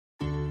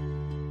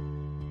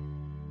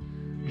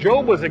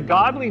Job was a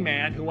godly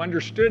man who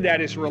understood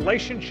that his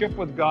relationship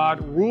with God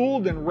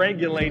ruled and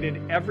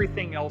regulated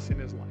everything else in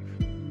his life.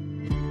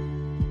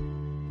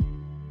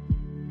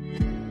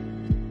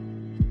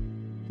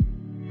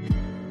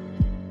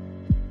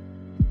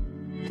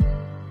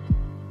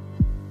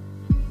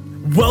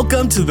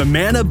 Welcome to the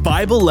Manna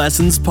Bible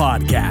Lessons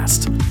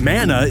Podcast.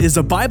 Manna is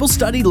a Bible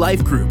study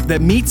life group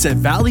that meets at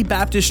Valley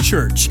Baptist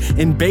Church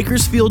in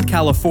Bakersfield,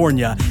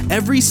 California,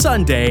 every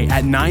Sunday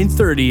at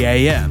 9:30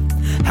 a.m.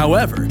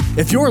 However,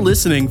 if you're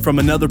listening from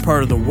another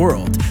part of the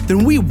world,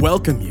 then we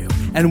welcome you,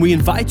 and we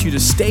invite you to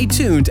stay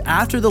tuned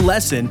after the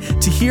lesson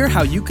to hear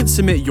how you can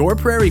submit your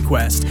prayer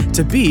request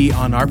to be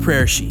on our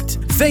prayer sheet.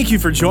 Thank you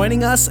for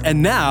joining us,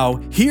 and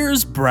now,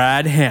 here's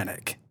Brad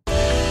Hannock.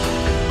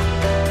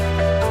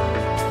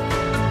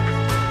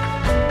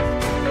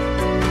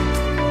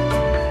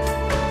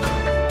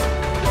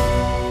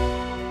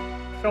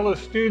 Fellow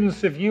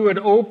students, if you would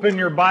open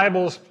your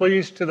Bibles,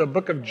 please, to the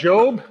book of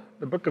Job.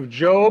 The book of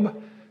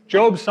Job.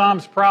 Job,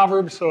 Psalms,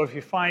 Proverbs, so if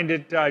you find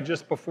it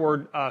just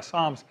before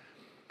Psalms.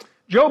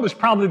 Job is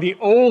probably the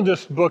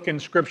oldest book in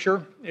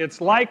Scripture.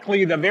 It's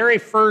likely the very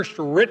first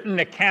written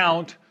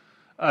account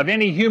of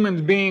any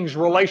human being's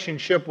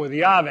relationship with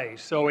Yahweh,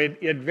 so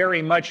it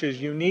very much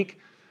is unique.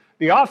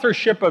 The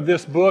authorship of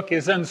this book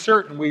is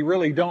uncertain. We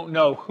really don't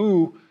know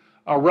who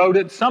wrote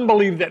it. Some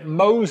believe that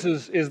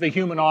Moses is the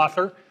human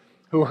author,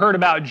 who heard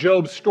about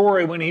Job's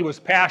story when he was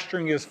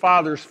pasturing his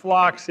father's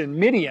flocks in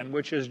Midian,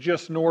 which is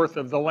just north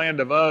of the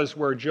land of Uz,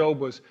 where Job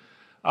was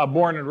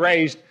born and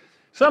raised.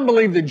 Some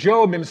believe that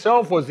Job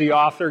himself was the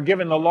author,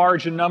 given the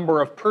large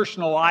number of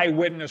personal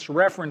eyewitness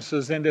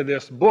references into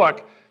this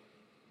book.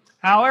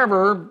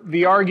 However,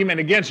 the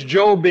argument against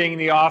Job being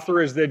the author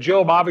is that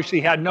Job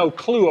obviously had no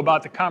clue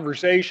about the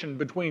conversation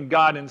between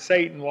God and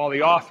Satan, while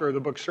the author of the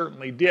book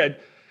certainly did.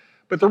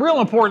 But the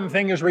real important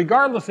thing is,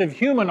 regardless of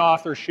human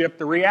authorship,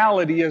 the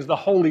reality is the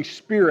Holy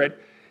Spirit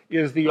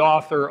is the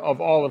author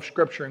of all of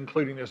Scripture,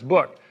 including this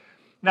book.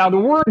 Now, the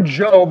word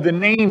Job, the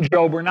name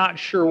Job, we're not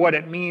sure what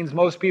it means.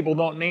 Most people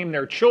don't name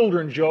their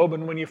children Job,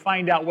 and when you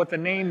find out what the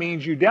name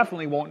means, you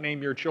definitely won't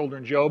name your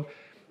children Job.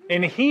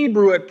 In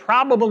Hebrew, it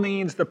probably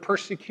means the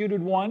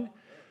persecuted one.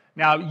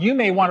 Now, you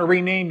may want to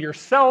rename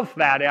yourself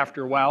that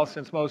after a while,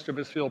 since most of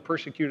us feel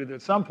persecuted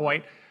at some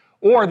point.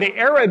 Or the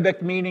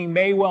Arabic meaning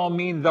may well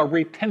mean the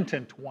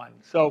repentant one.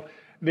 So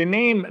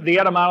the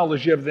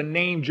etymology of the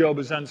name Job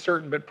is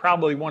uncertain, but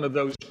probably one of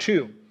those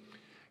two.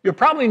 You'll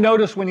probably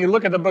notice when you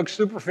look at the book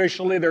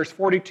superficially, there's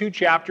 42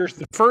 chapters.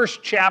 The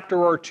first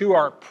chapter or two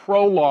are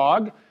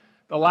prologue.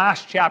 The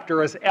last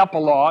chapter is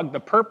epilogue. The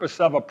purpose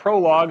of a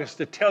prologue is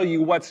to tell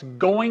you what's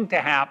going to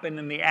happen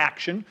in the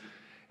action.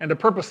 And the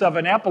purpose of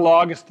an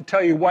epilogue is to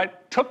tell you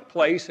what took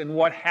place and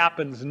what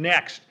happens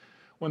next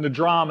when the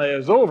drama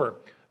is over.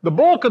 The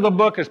bulk of the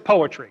book is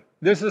poetry.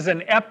 This is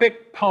an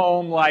epic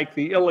poem like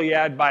the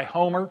Iliad by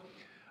Homer,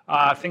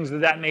 things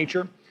of that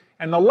nature.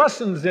 And the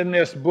lessons in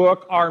this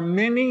book are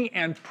many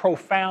and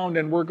profound,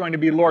 and we're going to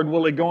be, Lord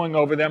willing, going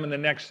over them in the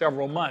next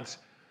several months.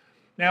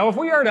 Now, if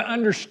we are to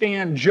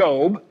understand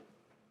Job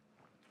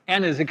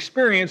and his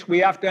experience, we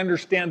have to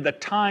understand the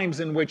times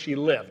in which he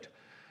lived.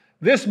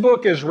 This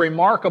book is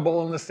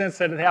remarkable in the sense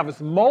that it has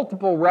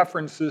multiple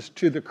references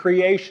to the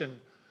creation,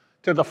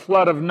 to the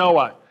flood of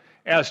Noah,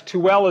 as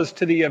well as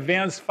to the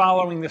events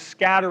following the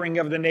scattering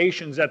of the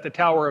nations at the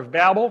Tower of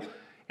Babel,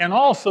 and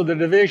also the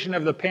division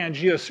of the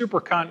Pangaea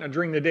supercontinent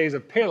during the days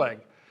of Peleg.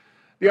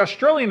 The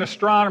Australian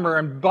astronomer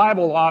and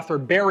Bible author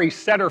Barry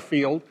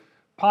Setterfield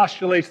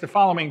postulates the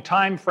following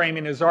time frame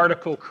in his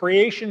article,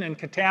 Creation and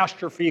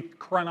Catastrophe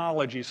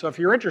Chronology. So if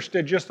you're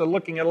interested just in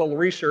looking at a little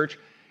research,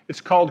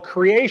 it's called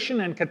Creation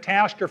and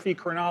Catastrophe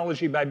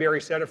Chronology by Barry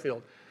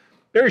Setterfield.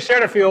 Barry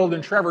Setterfield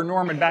and Trevor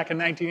Norman back in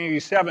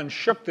 1987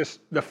 shook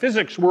the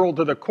physics world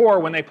to the core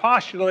when they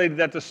postulated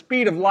that the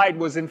speed of light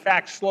was in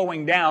fact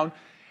slowing down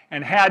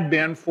and had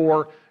been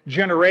for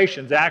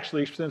generations,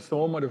 actually since the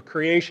moment of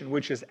creation,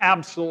 which is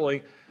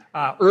absolutely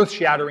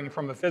earth-shattering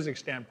from a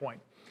physics standpoint.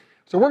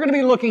 So we're going to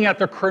be looking at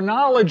the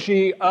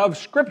chronology of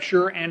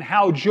Scripture and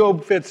how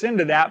Job fits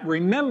into that.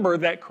 Remember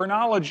that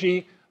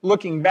chronology,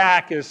 looking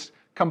back, is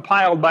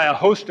compiled by a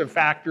host of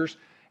factors,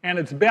 and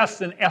it's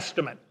best an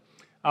estimate.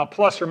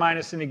 Plus or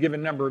minus any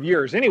given number of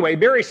years. Anyway,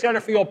 Barry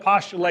Setterfield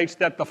postulates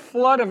that the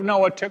flood of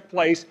Noah took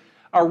place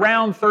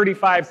around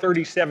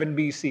 3537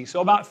 BC,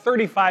 so about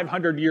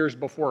 3,500 years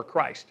before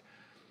Christ.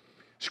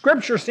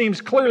 Scripture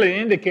seems clearly to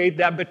indicate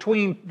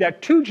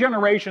that two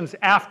generations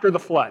after the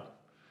flood,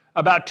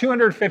 about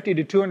 250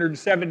 to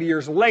 270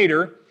 years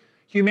later,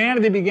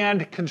 humanity began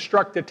to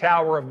construct the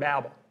Tower of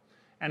Babel.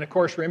 And of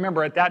course,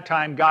 remember at that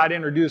time, God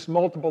introduced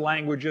multiple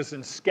languages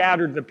and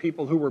scattered the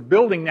people who were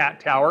building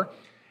that tower.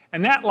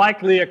 And that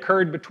likely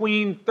occurred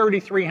between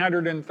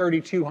 3,300 and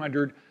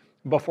 3,200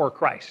 before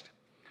Christ.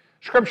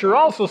 Scripture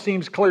also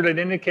seems clear to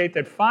indicate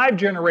that 5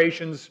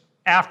 generations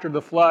after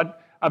the flood,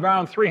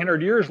 around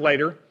 300 years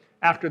later,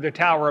 after the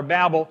Tower of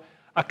Babel,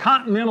 a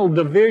continental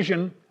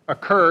division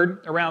occurred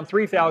around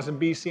 3000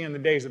 BC in the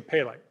days of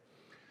Peleg.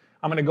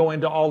 I'm going to go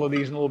into all of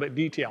these in a little bit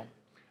detail.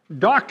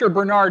 Dr.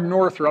 Bernard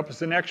Northrup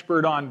is an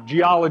expert on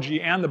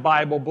geology and the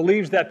Bible,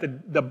 believes that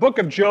the book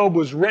of Job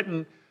was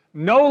written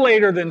no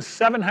later than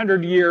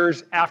 700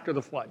 years after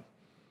the flood,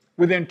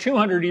 within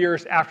 200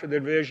 years after the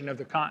division of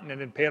the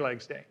continent in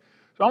Peleg's day.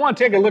 So I want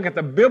to take a look at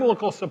the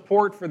biblical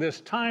support for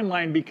this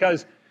timeline,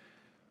 because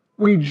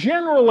we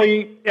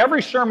generally,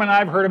 every sermon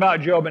I've heard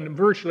about Job and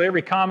virtually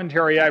every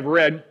commentary I've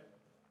read,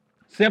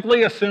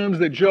 simply assumes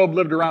that Job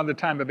lived around the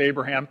time of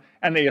Abraham,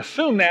 and they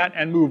assume that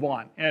and move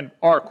on. And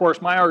of course,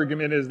 my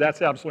argument is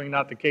that's absolutely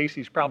not the case.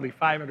 He's probably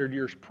 500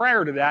 years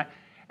prior to that,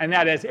 and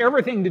that has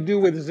everything to do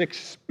with his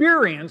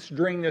experience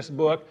during this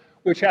book,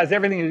 which has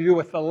everything to do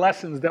with the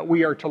lessons that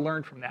we are to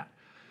learn from that.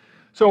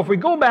 So if we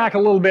go back a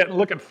little bit and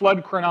look at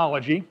flood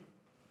chronology,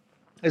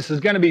 this is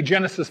going to be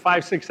Genesis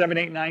 5, 6, 7,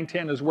 8, 9,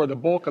 10 is where the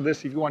bulk of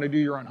this, if you want to do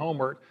your own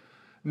homework.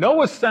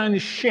 Noah's son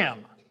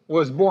Shem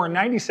was born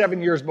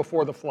 97 years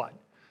before the flood.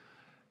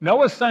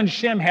 Noah's son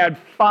Shem had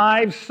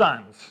 5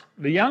 sons,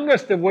 the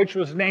youngest of which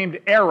was named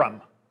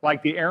Aram,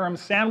 like the Aram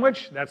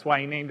sandwich. That's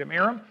why he named him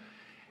Aram.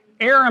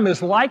 Aram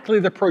is likely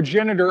the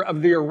progenitor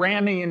of the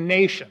Aramean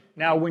nation.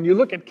 Now, when you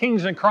look at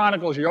Kings and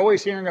Chronicles, you're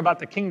always hearing about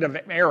the kingdom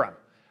of Aram.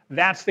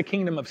 That's the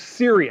kingdom of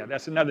Syria.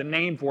 That's another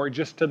name for it,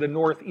 just to the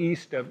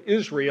northeast of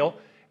Israel.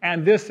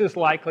 And this is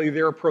likely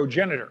their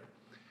progenitor.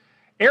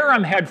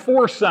 Aram had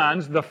 4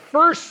 sons. The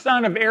first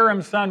son of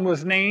Aram's son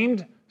was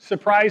named,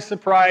 surprise,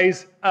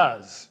 surprise,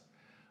 Uz.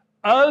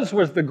 Uz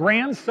was the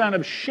grandson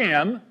of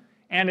Shem,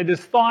 and it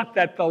is thought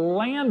that the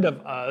land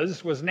of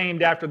Uz was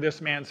named after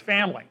this man's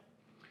family.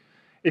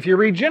 If you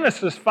read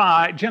Genesis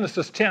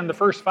 10, the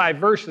first 5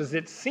 verses,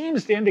 it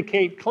seems to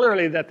indicate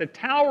clearly that the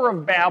Tower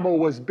of Babel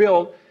was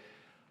built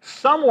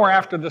somewhere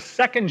after the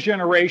second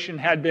generation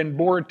had been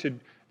born to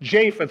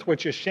Japheth,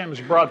 which is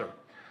Shem's brother.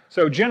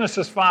 So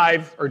Genesis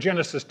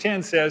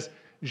 10 says,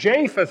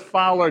 Japheth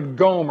followed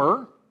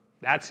Gomer,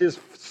 that's his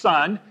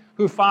son,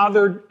 who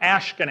fathered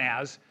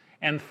Ashkenaz.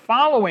 And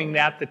following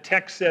that, the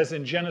text says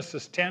in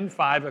Genesis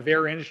 10:5, a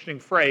very interesting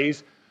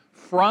phrase,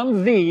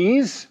 from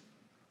these,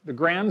 the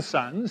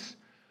grandsons,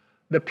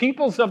 the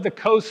peoples of the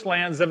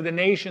coastlands of the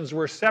nations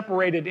were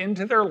separated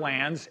into their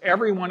lands,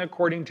 everyone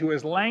according to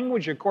his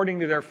language, according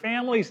to their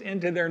families,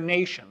 into their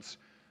nations.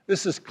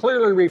 This is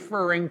clearly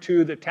referring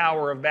to the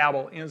Tower of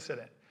Babel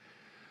incident.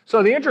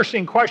 So the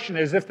interesting question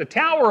is, if the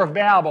Tower of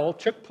Babel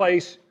took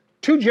place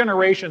 2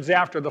 generations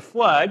after the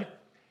flood,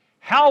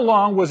 how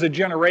long was a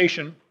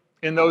generation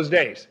in those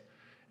days?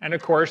 And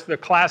of course, the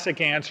classic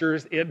answer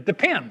is it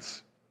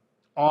depends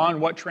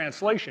on what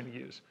translation you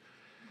use.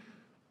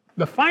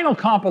 The final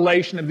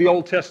compilation of the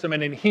Old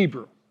Testament in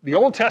Hebrew. The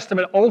Old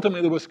Testament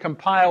ultimately was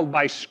compiled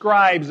by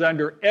scribes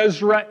under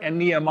Ezra and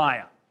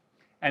Nehemiah.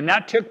 And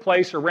that took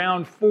place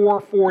around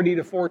 440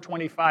 to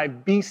 425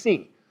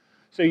 BC.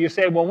 So you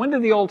say, well, when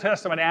did the Old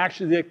Testament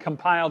actually get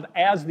compiled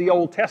as the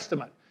Old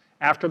Testament?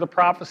 After the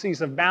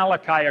prophecies of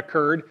Malachi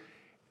occurred,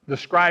 the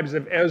scribes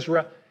of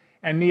Ezra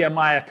and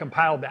Nehemiah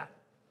compiled that.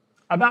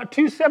 About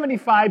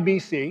 275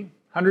 BC,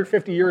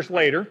 150 years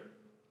later,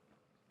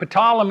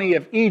 Ptolemy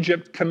of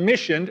Egypt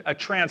commissioned a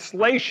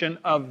translation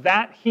of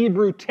that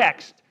Hebrew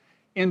text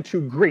into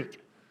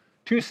Greek,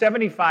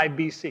 275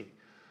 BC.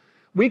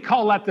 We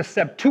call that the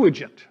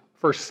Septuagint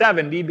for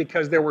 70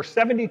 because there were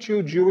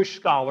 72 Jewish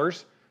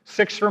scholars,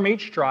 6 from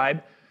each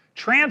tribe,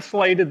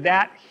 translated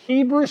that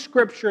Hebrew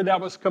scripture that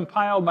was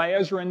compiled by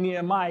Ezra and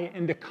Nehemiah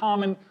into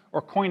common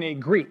or Koine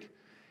Greek.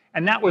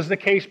 And that was the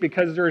case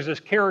because there's this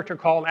character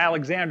called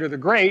Alexander the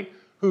Great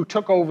who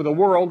took over the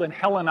world and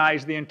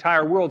Hellenized the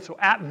entire world. So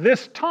at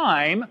this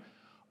time,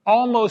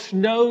 almost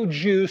no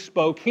Jew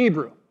spoke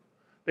Hebrew.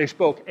 They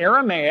spoke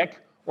Aramaic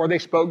or they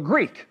spoke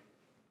Greek.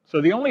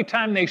 So the only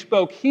time they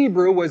spoke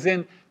Hebrew was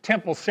in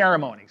temple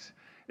ceremonies.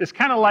 It's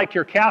kind of like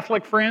your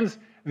Catholic friends.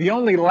 The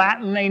only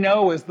Latin they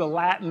know is the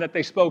Latin that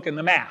they spoke in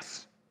the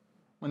Mass.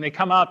 When they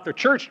come out the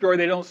church door,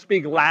 they don't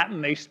speak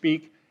Latin, they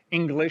speak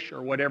English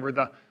or whatever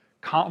the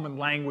common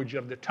language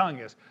of the tongue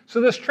is.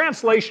 So this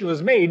translation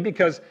was made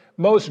because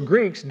most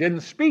Greeks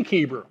didn't speak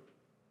Hebrew.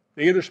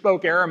 They either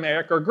spoke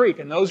Aramaic or Greek,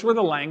 and those were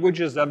the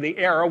languages of the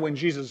era when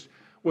Jesus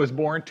was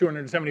born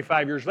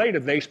 275 years later.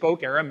 They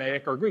spoke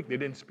Aramaic or Greek. They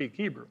didn't speak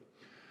Hebrew.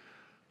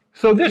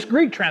 So this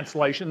Greek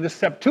translation, this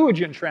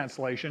Septuagint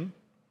translation,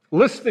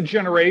 lists the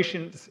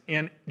generations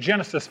in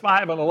Genesis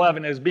 5 and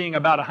 11 as being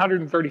about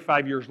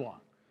 135 years long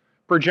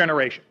per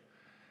generation.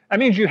 That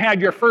means you had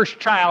your first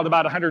child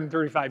about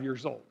 135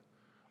 years old.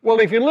 Well,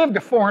 if you lived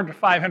to 400 to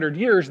 500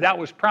 years, that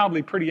was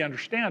probably pretty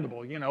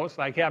understandable. You know, it's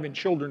like having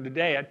children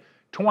today at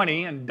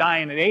 20 and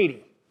dying at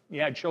 80. You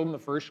had children the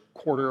first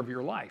quarter of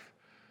your life.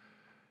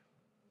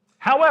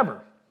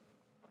 However,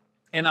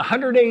 in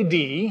 100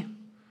 AD,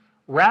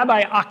 Rabbi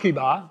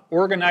Akiba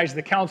organized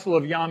the Council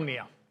of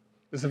Yamnia.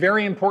 It's a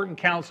very important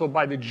council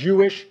by the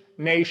Jewish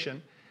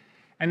nation,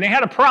 and they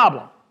had a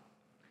problem.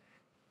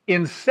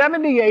 In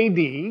 70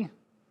 AD,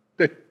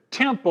 the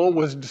temple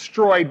was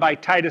destroyed by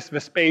Titus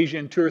Vespasian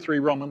and 2 or 3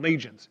 Roman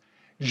legions.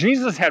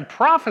 Jesus had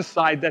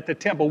prophesied that the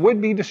temple would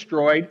be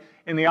destroyed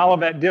in the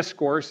Olivet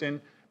Discourse in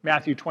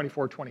Matthew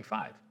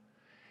 24:25.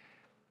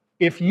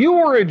 If you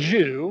were a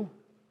Jew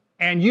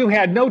and you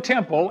had no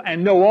temple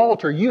and no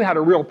altar, you had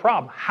a real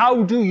problem.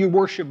 How do you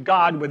worship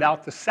God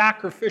without the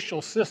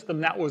sacrificial system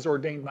that was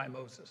ordained by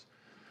Moses?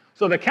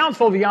 So the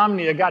Council of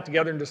Yamnia got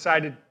together and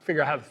decided to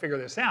figure out how to figure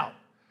this out.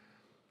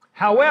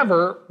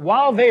 However,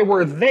 while they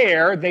were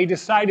there, they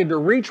decided to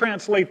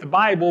retranslate the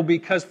Bible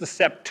because the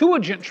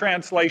Septuagint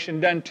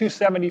translation done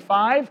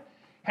 275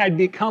 had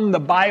become the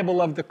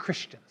Bible of the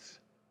Christians.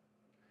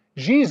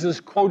 Jesus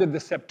quoted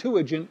the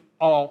Septuagint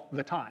all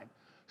the time.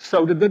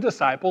 So did the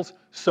disciples,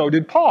 so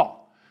did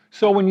Paul.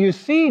 So when you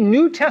see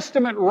New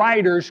Testament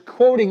writers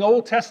quoting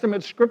Old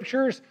Testament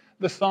scriptures,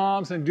 the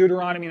Psalms and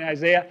Deuteronomy and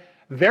Isaiah,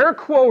 they're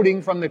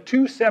quoting from the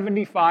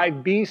 275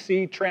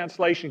 BC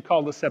translation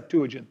called the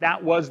Septuagint.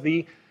 That was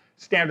the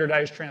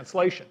standardized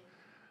translation.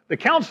 The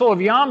Council of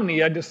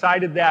Yamnia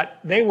decided that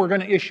they were going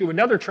to issue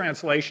another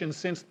translation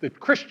since the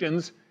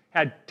Christians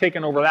had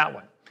taken over that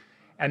one.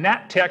 And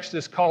that text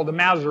is called the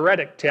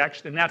Masoretic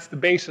text, and that's the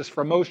basis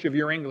for most of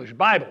your English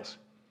Bibles.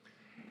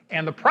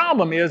 And the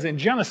problem is in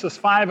Genesis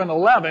 5 and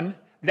 11,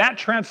 that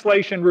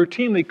translation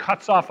routinely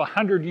cuts off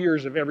 100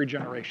 years of every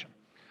generation.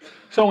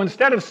 So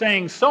instead of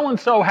saying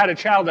so-and-so had a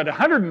child at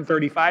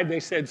 135, they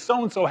said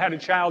so-and-so had a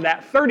child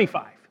at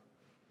 35.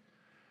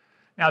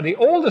 Now, the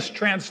oldest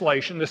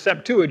translation, the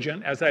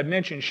Septuagint, as I've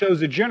mentioned,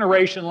 shows a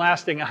generation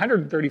lasting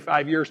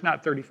 135 years,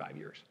 not 35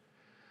 years.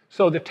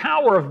 So the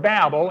Tower of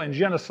Babel in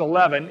Genesis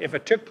 11, if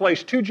it took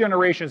place 2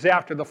 generations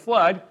after the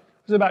flood,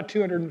 was about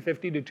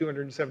 250 to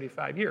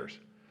 275 years.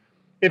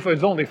 If it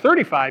was only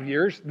 35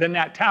 years, then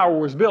that tower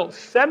was built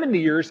 70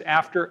 years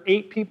after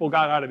 8 people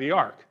got out of the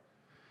ark.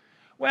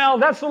 Well,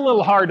 that's a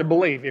little hard to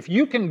believe. If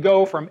you can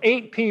go from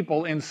 8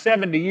 people in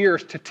 70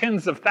 years to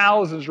tens of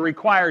thousands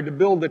required to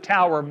build the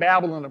Tower of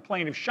Babel in the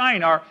plain of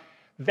Shinar,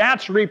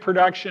 that's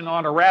reproduction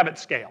on a rabbit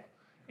scale.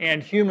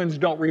 And humans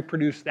don't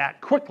reproduce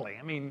that quickly.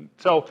 I mean,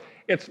 so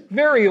it's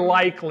very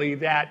likely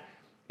that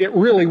it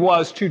really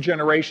was 2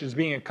 generations,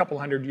 being a couple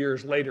hundred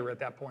years later at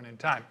that point in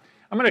time.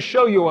 I'm going to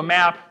show you a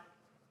map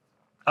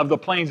of the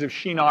plains of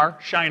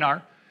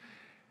Shinar.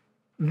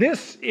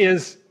 This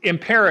is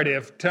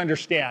imperative to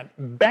understand.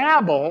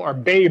 Babel, or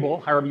Babel,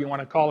 however you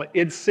want to call it,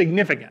 it's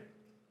significant.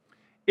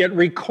 It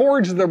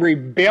records the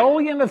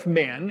rebellion of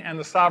men and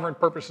the sovereign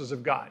purposes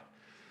of God.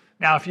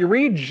 Now, if you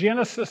read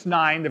Genesis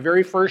 9, the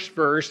very first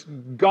verse,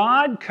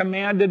 God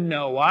commanded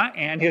Noah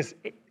and his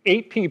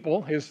 8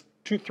 people, his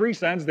 3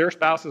 sons, their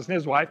spouses, and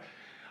his wife,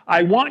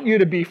 I want you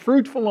to be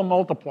fruitful and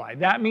multiply.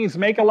 That means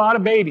make a lot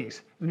of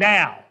babies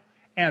now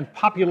and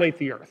populate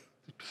the earth.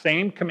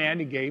 Same command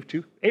he gave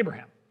to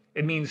Abraham.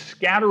 It means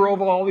scatter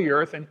over all the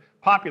earth and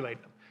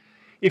populate them.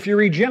 If you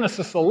read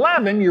Genesis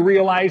 11, you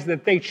realize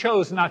that they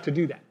chose not to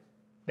do that.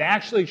 They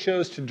actually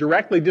chose to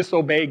directly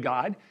disobey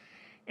God,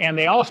 and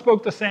they all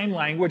spoke the same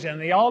language, and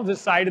they all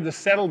decided to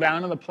settle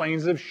down in the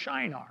plains of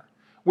Shinar,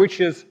 which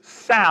is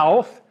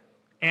south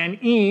and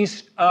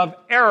east of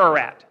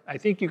Ararat. I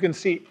think you can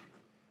see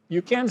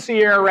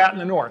Ararat in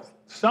the north.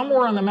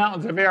 Somewhere in the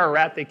mountains of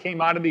Ararat, they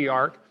came out of the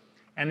ark,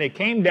 and they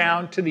came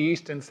down to the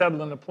east and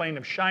settled in the plain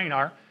of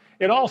Shinar.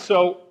 It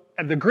also,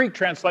 the Greek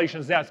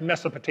translations, that's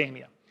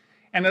Mesopotamia.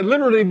 And it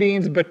literally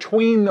means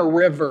between the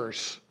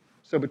rivers.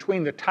 So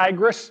between the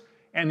Tigris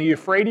and the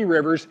Euphrates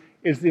rivers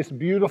is this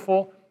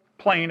beautiful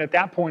plain. At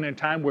that point in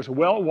time was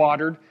well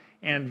watered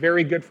and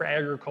very good for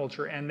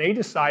agriculture. And they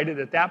decided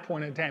at that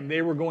point in time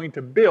they were going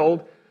to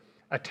build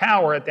a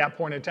tower at that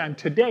point in time.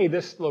 Today,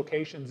 this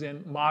location's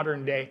in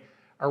modern day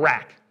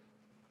Iraq.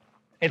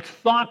 It's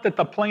thought that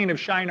the plain of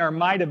Shinar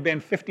might have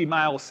been 50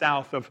 miles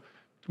south of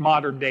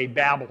modern day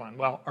Babylon,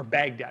 or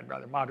Baghdad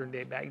rather, modern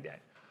day Baghdad.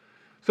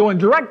 So in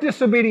direct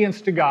disobedience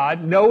to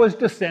God, Noah's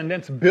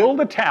descendants build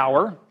a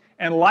tower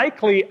and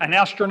likely an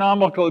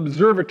astronomical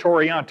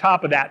observatory on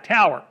top of that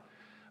tower.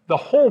 The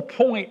whole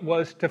point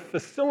was to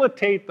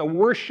facilitate the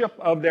worship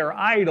of their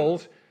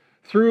idols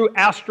through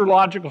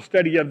astrological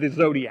study of the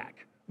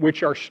zodiac,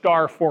 which are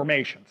star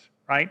formations,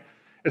 right?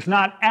 It's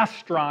not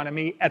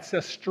astronomy, it's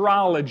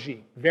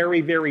astrology. Very,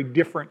 very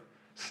different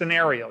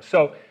scenario.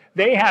 So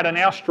they had an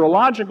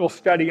astrological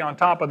study on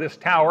top of this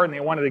tower, and they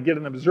wanted to get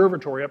an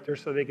observatory up there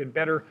so they could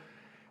better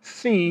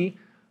see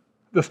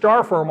the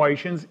star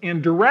formations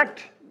in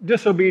direct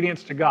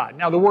disobedience to God.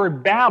 Now, the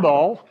word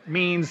Babel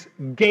means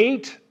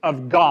gate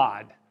of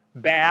God.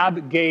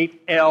 Bab,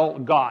 gate, El,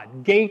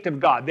 God. Gate of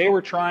God. They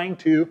were trying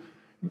to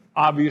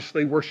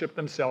obviously worship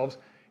themselves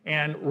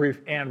and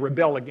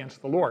rebel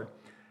against the Lord.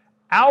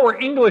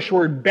 Our English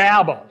word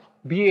Babel,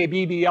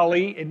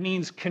 B-A-B-B-L-E, it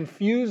means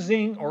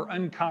confusing or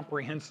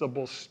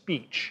incomprehensible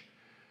speech.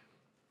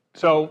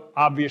 So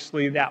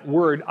obviously that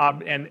word,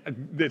 and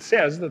it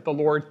says that the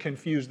Lord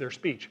confused their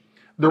speech.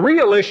 The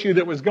real issue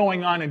that was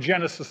going on in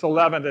Genesis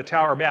 11, the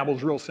Tower of Babel,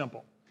 is real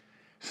simple.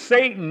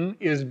 Satan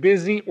is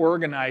busy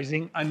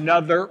organizing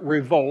another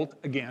revolt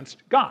against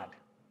God.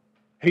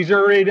 He's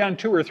already done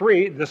 2 or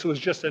 3. This was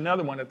just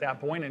another one at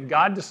that point, and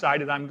God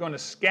decided, I'm going to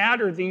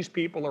scatter these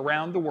people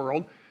around the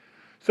world.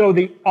 So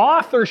the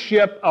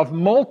authorship of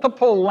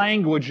multiple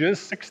languages,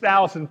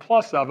 6,000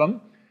 plus of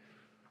them,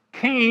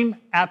 came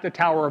at the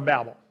Tower of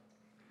Babel.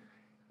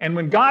 And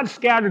when God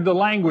scattered the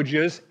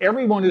languages,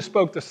 everyone who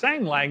spoke the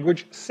same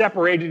language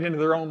separated into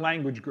their own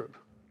language group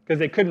because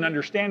they couldn't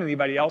understand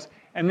anybody else.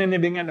 And then they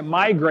began to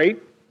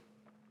migrate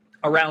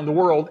around the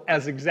world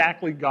as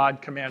exactly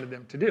God commanded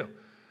them to do.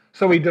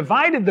 So he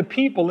divided the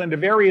people into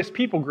various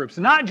people groups,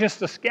 not just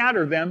to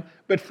scatter them,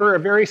 but for a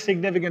very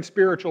significant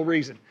spiritual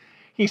reason.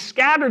 He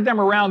scattered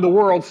them around the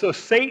world so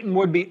Satan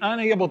would be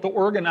unable to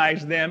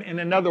organize them in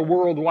another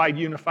worldwide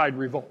unified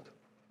revolt.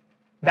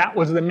 That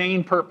was the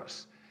main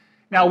purpose.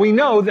 Now we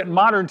know that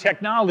modern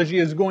technology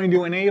is going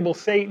to enable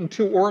Satan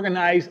to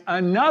organize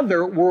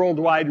another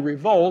worldwide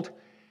revolt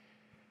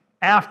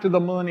after the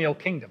millennial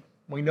kingdom.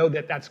 We know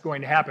that that's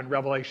going to happen.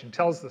 Revelation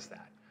tells us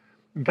that.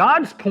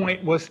 God's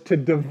point was to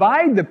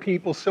divide the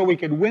people so we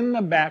could win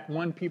them back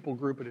one people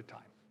group at a time.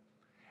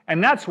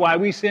 And that's why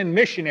we send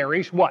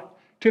missionaries, what?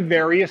 To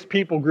various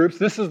people groups.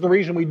 This is the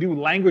reason we do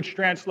language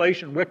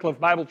translation. Wycliffe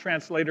Bible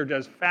Translator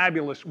does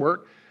fabulous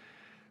work.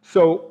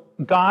 So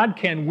God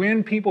can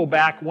win people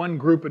back one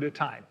group at a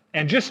time.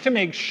 And just to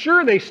make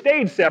sure they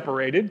stayed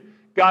separated,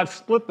 God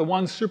split the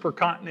one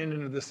supercontinent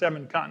into the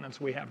 7 continents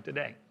we have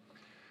today.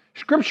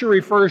 Scripture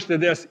refers to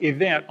this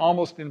event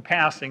almost in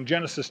passing.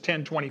 Genesis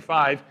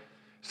 10:25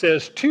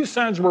 says, 2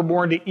 sons were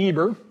born to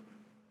Eber.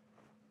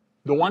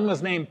 The one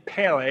was named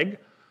Peleg,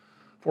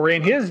 for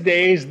in his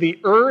days the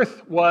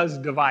earth was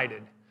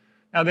divided.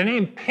 Now the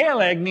name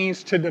Peleg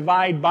means to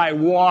divide by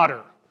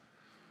water.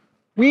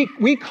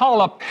 We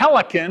call a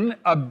pelican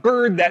a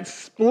bird that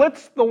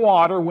splits the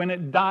water when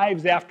it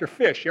dives after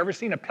fish. You ever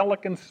seen a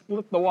pelican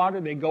split the water?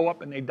 They go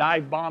up and they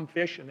dive bomb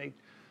fish and they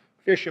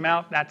fish them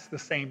out. That's the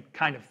same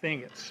kind of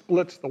thing. It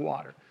splits the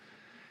water.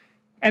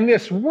 And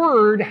this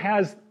word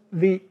has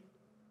the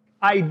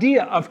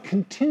idea of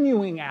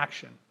continuing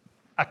action,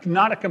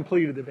 not a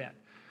completed event.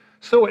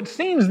 So it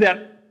seems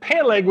that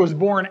Peleg was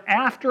born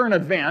after an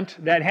event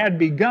that had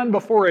begun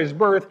before his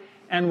birth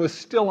and was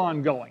still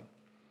ongoing.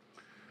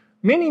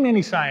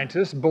 Many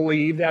scientists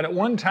believe that at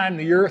one time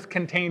the earth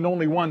contained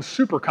only one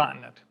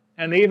supercontinent,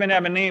 and they even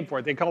have a name for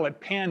it. They call it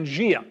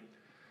Pangaea,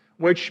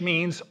 which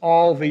means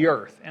all the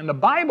earth. And the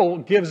Bible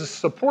gives us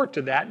support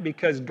to that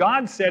because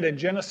God said in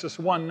Genesis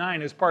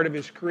 1:9 as part of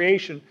his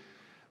creation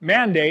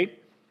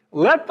mandate,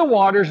 let the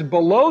waters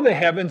below the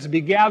heavens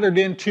be gathered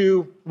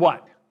into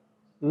what?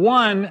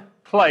 One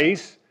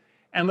place,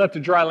 and let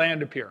the dry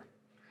land appear.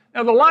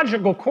 Now the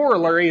logical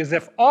corollary is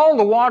if all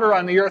the water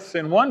on the earth's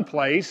in one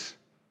place,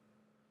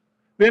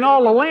 then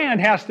all the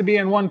land has to be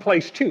in one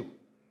place too.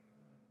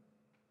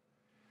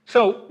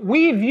 So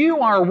we view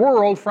our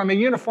world from a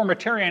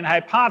uniformitarian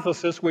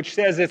hypothesis which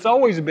says it's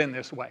always been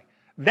this way.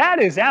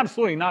 That is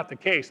absolutely not the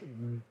case.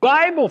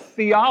 Bible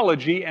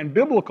theology and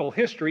biblical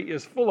history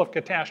is full of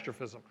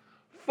catastrophism.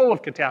 Full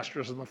of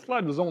catastrophism. The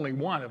flood was only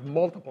one of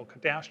multiple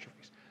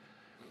catastrophes.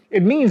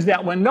 It means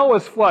that when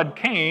Noah's flood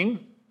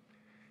came,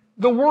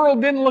 the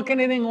world didn't look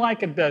anything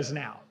like it does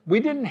now. We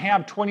didn't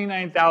have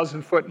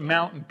 29,000-foot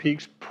mountain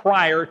peaks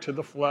prior to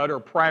the flood or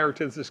prior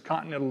to this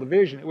continental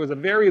division. It was a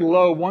very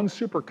low one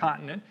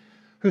supercontinent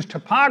whose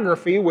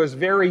topography was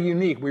very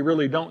unique. We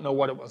really don't know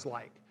what it was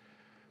like.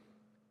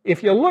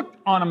 If you look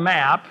on a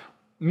map,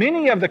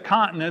 many of the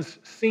continents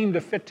seem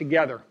to fit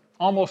together,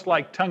 almost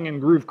like tongue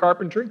and groove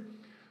carpentry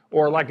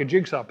or like a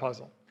jigsaw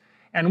puzzle.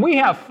 And we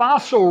have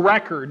fossil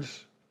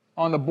records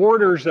on the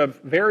borders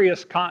of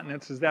various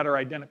continents that are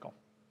identical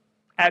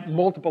at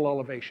multiple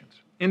elevations,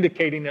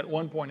 indicating that at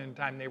one point in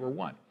time they were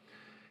one.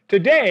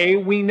 Today,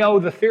 we know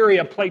the theory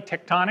of plate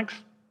tectonics,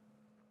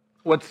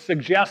 which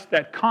suggests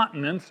that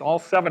continents, all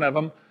 7 of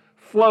them,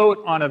 float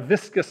on a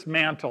viscous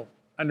mantle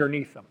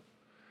underneath them.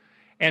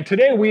 And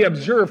today we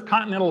observe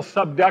continental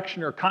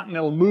subduction or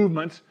continental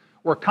movements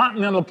where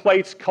continental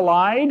plates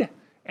collide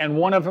and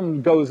one of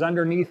them goes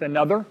underneath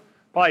another.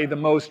 Probably the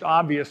most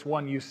obvious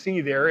one you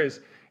see there is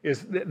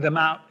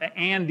the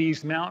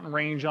Andes mountain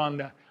range on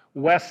the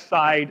west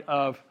side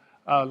of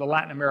the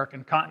Latin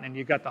American continent.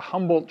 You've got the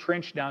Humboldt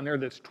Trench down there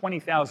that's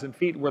 20,000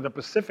 feet where the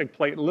Pacific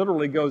plate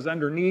literally goes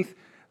underneath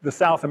the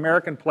South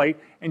American plate,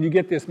 and you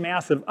get this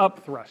massive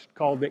upthrust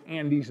called the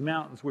Andes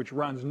Mountains, which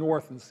runs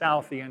north and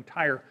south the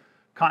entire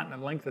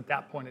continent length at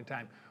that point in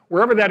time.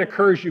 Wherever that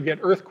occurs, you get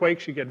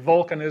earthquakes, you get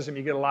volcanism,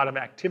 you get a lot of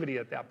activity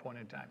at that point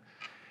in time.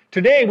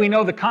 Today, we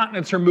know the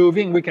continents are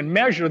moving, we can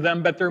measure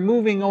them, but they're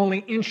moving only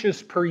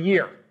inches per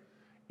year.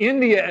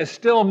 India is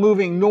still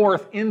moving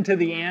north into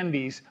the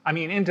Andes,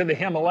 into the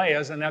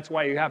Himalayas, and that's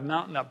why you have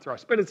mountain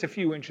upthrust, but it's a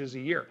few inches a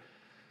year.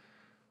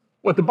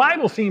 What the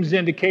Bible seems to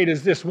indicate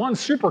is this one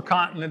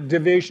supercontinent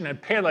division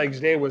at Peleg's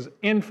day was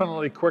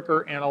infinitely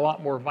quicker and a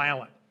lot more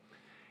violent.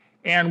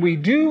 And we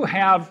do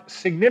have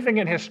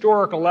significant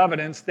historical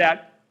evidence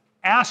that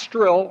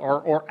astral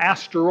or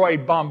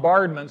asteroid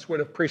bombardments would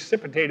have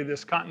precipitated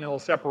this continental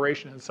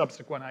separation and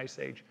subsequent ice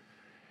age.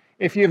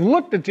 If you've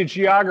looked at the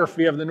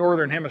geography of the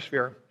northern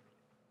hemisphere,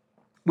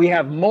 we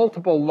have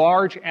multiple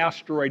large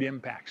asteroid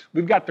impacts.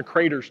 We've got the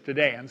craters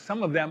today, and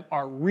some of them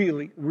are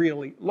really,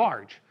 really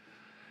large.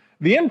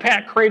 The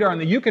impact crater on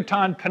the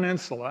Yucatan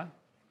Peninsula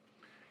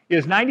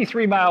is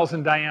 93 miles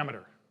in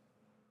diameter.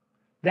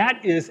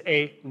 That is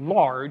a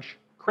large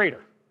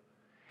crater.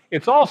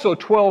 It's also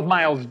 12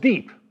 miles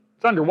deep.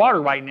 It's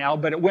underwater right now,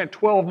 but it went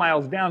 12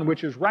 miles down,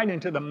 which is right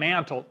into the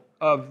mantle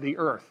of the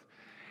Earth.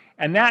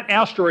 And that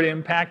asteroid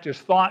impact is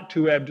thought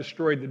to have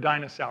destroyed the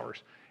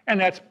dinosaurs. And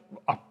that's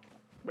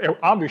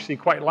obviously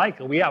quite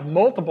likely. We have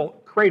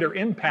multiple crater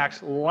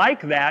impacts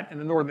like that in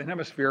the northern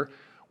hemisphere,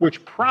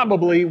 which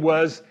probably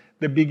was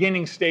the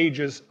beginning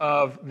stages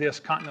of this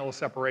continental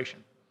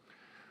separation.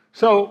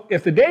 So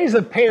if the days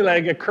of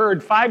Peleg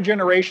occurred 5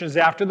 generations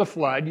after the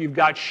flood, you've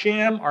got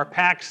Shem,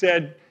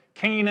 Arphaxad,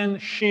 Canaan,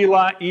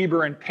 Shelah,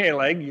 Eber, and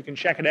Peleg. You can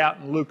check it out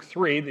in Luke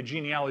 3, the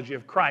genealogy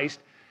of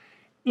Christ.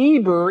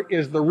 Eber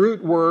is the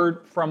root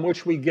word from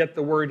which we get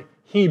the word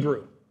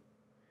Hebrew.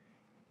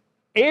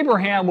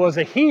 Abraham was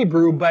a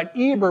Hebrew, but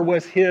Eber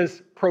was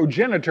his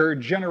progenitor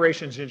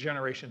generations and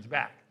generations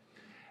back.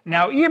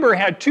 Now, Eber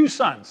had 2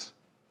 sons,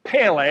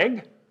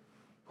 Peleg,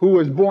 who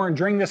was born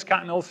during this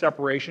continental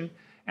separation,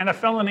 and a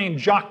fellow named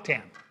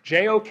Joktan,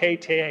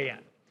 Joktan.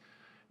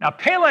 Now,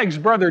 Peleg's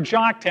brother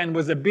Joktan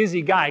was a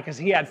busy guy because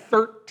he had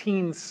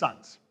 13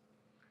 sons,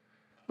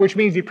 which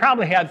means he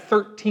probably had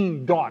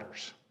 13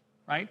 daughters,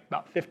 right?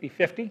 About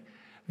 50-50.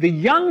 The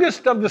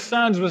youngest of the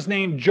sons was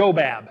named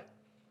Jobab,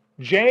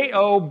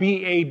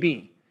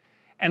 Jobab.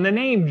 And the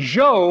name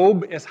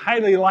Job is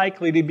highly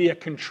likely to be a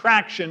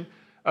contraction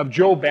of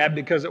Jobab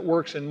because it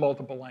works in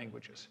multiple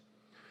languages.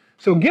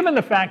 So given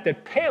the fact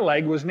that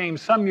Peleg was named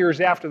some years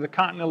after the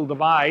Continental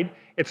Divide,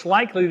 it's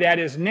likely that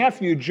his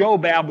nephew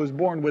Jobab was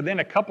born within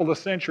a couple of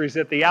centuries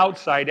at the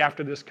outside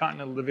after this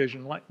Continental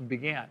Division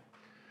began.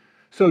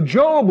 So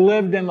Job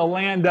lived in the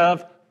land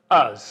of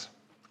Uz.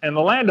 And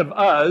the land of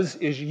Uz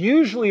is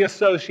usually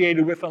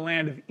associated with the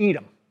land of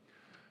Edom,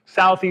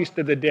 southeast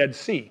of the Dead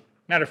Sea.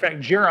 Matter of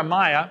fact,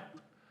 Jeremiah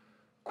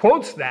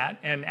quotes that,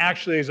 and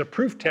actually is a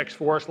proof text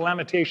for us,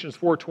 Lamentations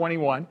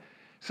 4:21,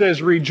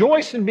 says,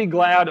 "Rejoice and be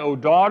glad, O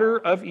daughter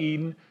of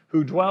Eden,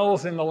 who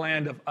dwells in the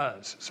land of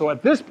Uz." So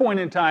at this point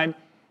in time,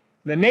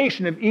 the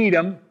nation of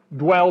Edom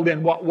dwelled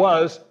in what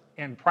was,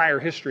 in prior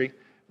history,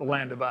 the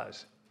land of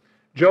Uz.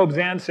 Job's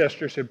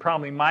ancestors had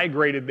probably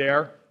migrated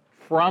there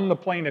from the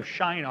plain of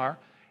Shinar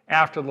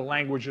after the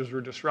languages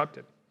were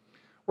disrupted.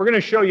 We're going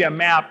to show you a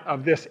map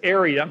of this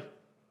area.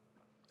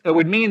 It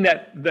would mean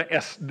that the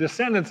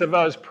descendants of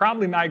Uz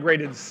probably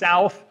migrated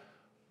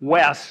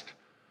southwest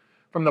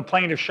from the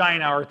plain of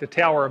Shinar at the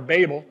Tower of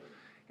Babel.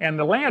 And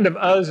the land of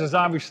Uz is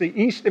obviously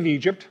east of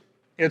Egypt.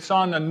 It's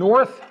on the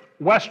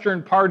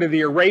northwestern part of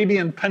the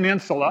Arabian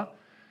Peninsula,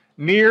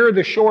 near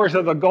the shores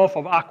of the Gulf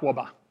of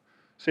Aqaba.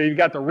 So you've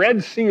got the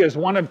Red Sea as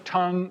one of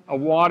tongue of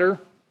water.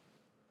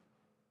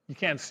 You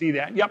can't see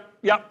that. Yep,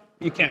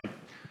 you can.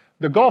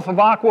 The Gulf of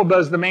Aqaba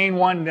is the main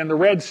one, and then the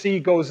Red Sea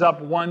goes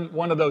up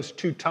one of those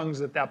 2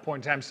 tongues at that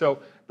point in time. So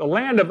the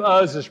land of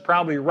Uz is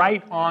probably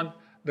right on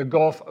the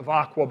Gulf of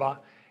Aqaba,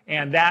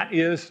 and that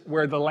is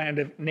where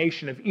the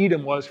nation of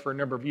Edom was for a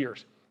number of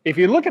years. If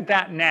you look at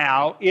that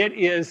now, it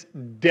is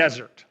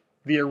desert.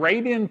 The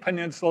Arabian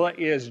Peninsula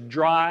is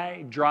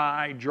dry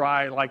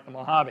like the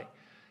Mojave.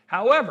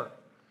 However,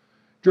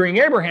 during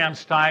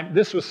Abraham's time,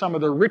 this was some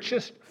of the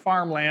richest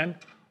farmland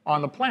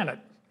on the planet.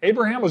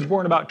 Abraham was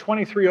born about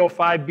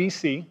 2305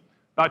 BC,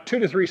 about 2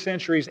 to 3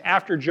 centuries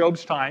after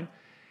Job's time,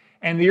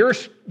 and the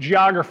Earth's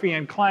geography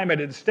and climate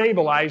had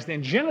stabilized.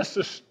 And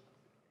Genesis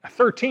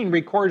 13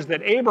 records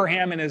that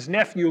Abraham and his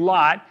nephew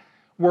Lot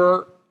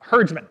were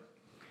herdsmen.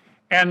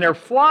 And their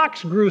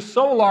flocks grew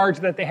so large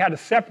that they had to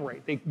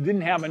separate. They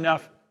didn't have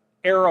enough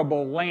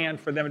arable land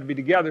for them to be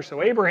together.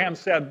 So Abraham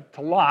said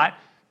to Lot,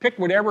 pick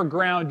whatever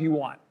ground you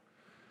want.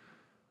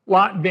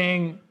 Lot,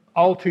 being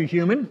all too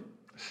human,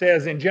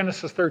 says in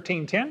Genesis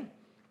 13:10,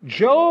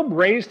 Job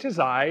raised his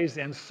eyes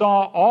and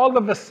saw all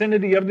the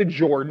vicinity of the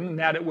Jordan,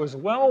 that it was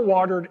well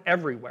watered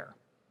everywhere.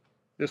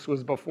 This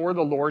was before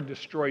the Lord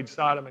destroyed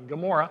Sodom and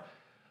Gomorrah,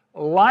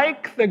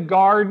 like the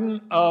garden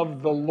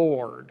of the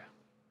Lord,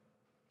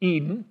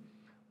 Eden,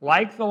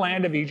 like the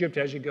land of Egypt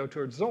as you go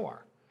towards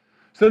Zoar.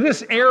 So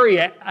this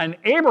area in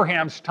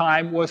Abraham's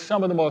time was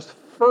some of the most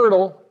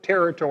fertile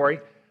territory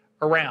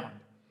around.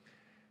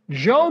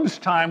 Job's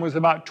time was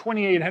about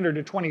 2800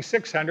 to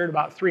 2600,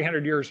 about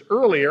 300 years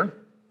earlier.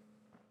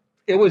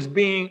 It was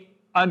being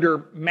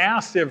under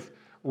massive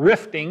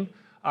rifting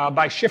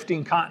by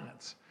shifting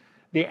continents.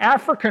 The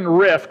African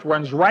rift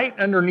runs right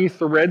underneath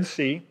the Red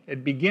Sea.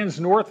 It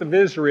begins north of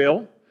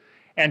Israel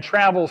and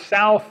travels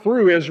south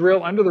through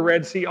Israel under the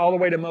Red Sea all the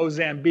way to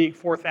Mozambique,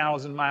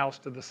 4,000 miles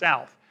to the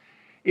south.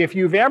 If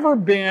you've ever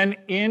been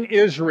in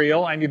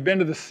Israel and you've been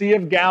to the Sea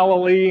of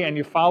Galilee and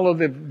you follow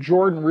the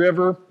Jordan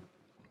River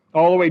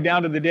all the way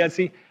down to the Dead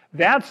Sea,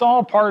 that's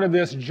all part of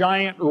this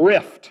giant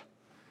rift.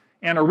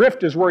 And a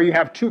rift is where you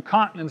have 2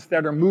 continents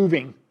that are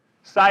moving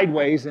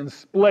sideways and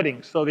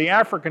splitting. So the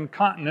African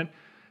continent,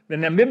 the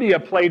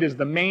Namibia plate is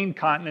the main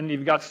continent.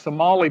 You've got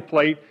Somali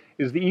plate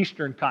is the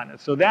eastern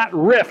continent. So that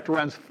rift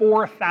runs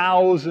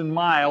 4,000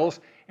 miles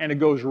and it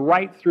goes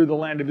right through the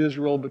land of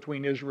Israel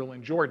between Israel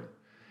and Jordan.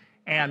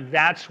 And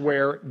that's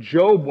where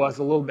Job was,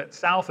 a little bit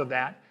south of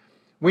that.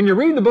 When you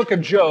read the book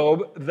of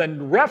Job, the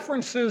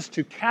references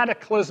to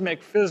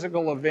cataclysmic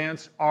physical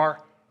events are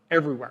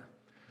everywhere.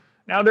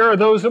 Now, there are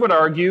those that would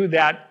argue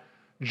that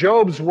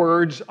Job's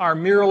words are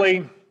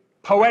merely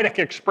poetic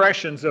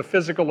expressions of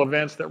physical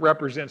events that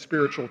represent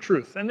spiritual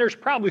truth, and there's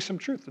probably some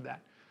truth to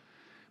that.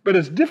 But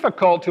it's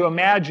difficult to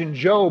imagine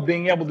Job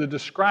being able to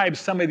describe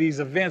some of these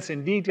events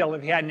in detail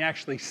if he hadn't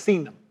actually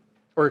seen them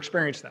or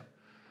experienced them.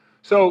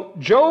 So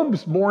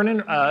Job's born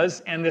in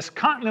Uz, and this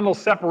continental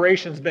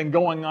separation has been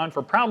going on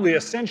for probably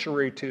a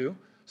century or two.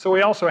 So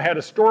we also had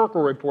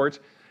historical reports.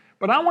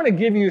 But I want to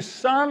give you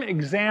some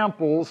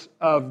examples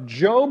of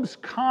Job's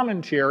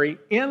commentary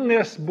in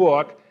this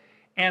book,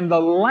 and the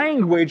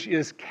language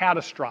is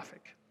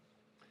catastrophic.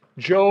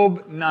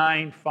 Job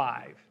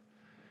 9:5.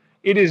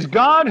 It is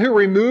God who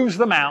removes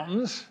the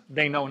mountains,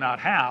 they know not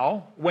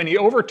how, when he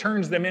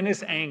overturns them in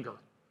his anger,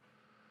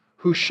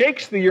 who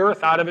shakes the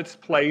earth out of its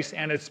place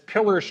and its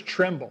pillars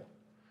tremble,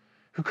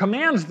 who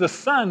commands the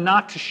sun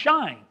not to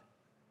shine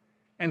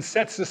and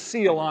sets a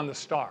seal on the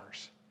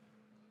stars.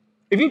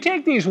 If you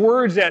take these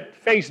words at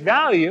face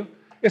value,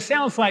 it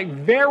sounds like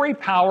very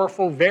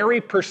powerful, very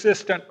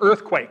persistent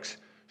earthquakes,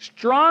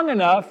 strong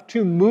enough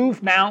to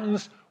move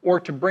mountains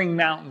or to bring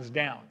mountains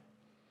down.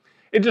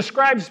 It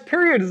describes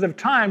periods of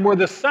time where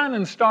the sun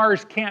and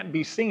stars can't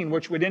be seen,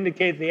 which would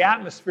indicate the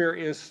atmosphere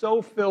is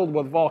so filled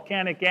with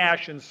volcanic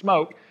ash and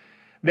smoke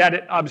that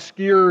it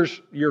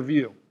obscures your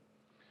view.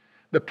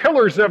 The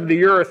pillars of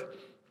the earth,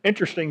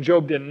 interesting,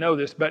 Job didn't know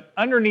this, but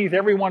underneath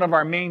every one of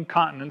our main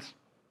continents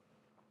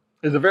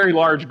is a very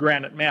large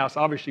granite mass,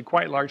 obviously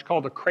quite large,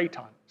 called a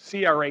craton,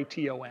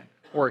 C-R-A-T-O-N,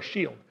 or a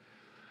shield.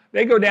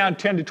 They go down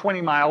 10 to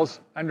 20 miles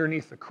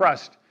underneath the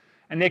crust,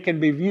 and they can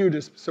be viewed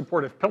as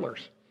supportive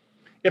pillars.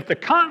 If the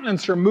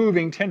continents are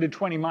moving 10 to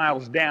 20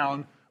 miles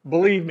down,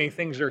 believe me,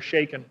 things are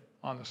shaken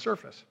on the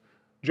surface.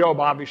 Job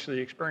obviously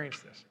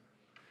experienced this.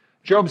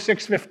 Job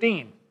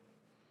 6:15.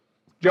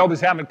 Job is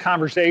having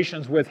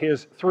conversations with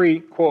his three,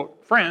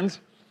 quote,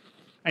 friends,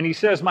 and he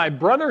says, "My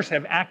brothers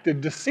have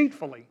acted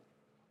deceitfully,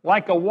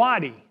 like a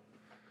wadi,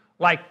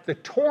 like the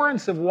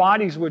torrents of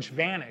wadis which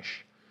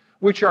vanish,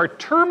 which are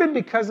turbid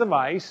because of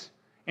ice,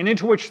 and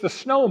into which the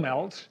snow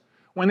melts.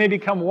 When they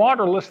become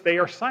waterless, they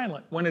are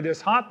silent. When it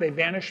is hot, they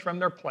vanish from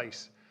their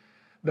place.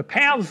 The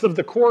paths of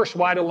the course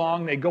wide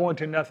along, they go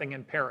into nothing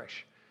and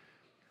perish."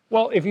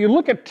 Well, if you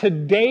look at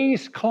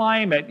today's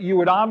climate, you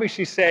would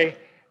obviously say,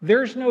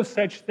 there's no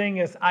such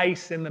thing as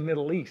ice in the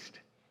Middle East.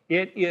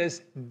 It is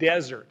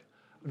desert.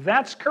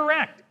 That's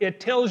correct. It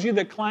tells you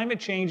that climate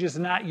change is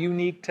not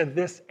unique to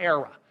this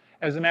era.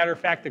 As a matter of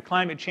fact, the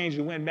climate change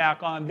that went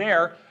back on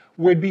there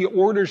would be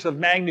orders of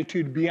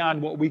magnitude beyond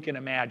what we can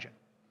imagine.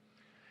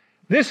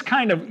 This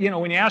kind of,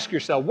 when you ask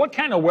yourself, what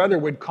kind of weather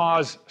would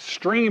cause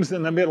streams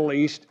in the Middle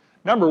East,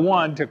 number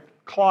one, to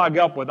clog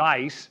up with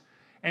ice,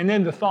 and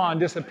then to thaw and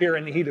disappear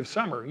in the heat of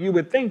summer? You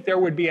would think there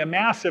would be a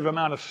massive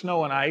amount of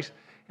snow and ice,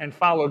 and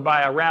followed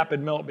by a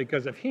rapid melt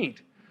because of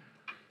heat.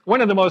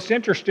 One of the most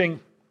interesting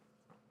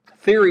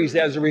theories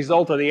as a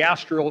result of the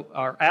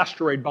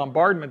asteroid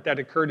bombardment that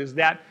occurred is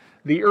that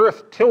the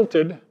Earth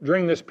tilted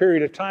during this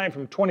period of time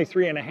from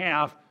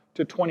 23.5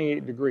 to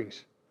 28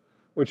 degrees,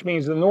 which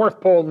means the North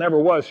Pole never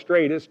was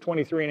straight. It's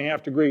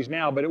 23.5 degrees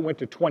now, but it went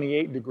to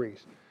 28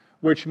 degrees,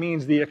 which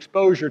means the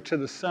exposure to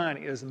the sun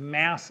is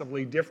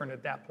massively different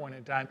at that point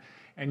in time,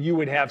 and you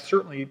would have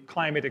certainly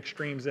climate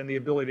extremes and the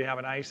ability to have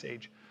an ice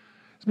age.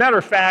 As a matter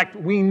of fact,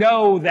 we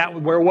know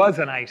that there was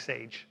an ice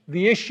age.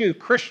 The issue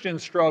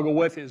Christians struggle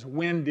with is,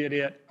 when did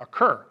it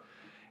occur?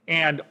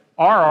 And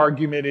our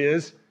argument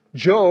is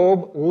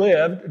Job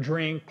lived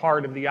during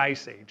part of the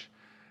ice age.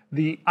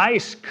 The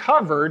ice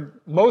covered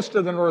most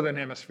of the northern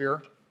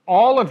hemisphere,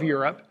 all of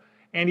Europe,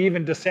 and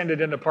even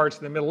descended into parts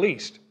of the Middle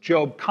East.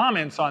 Job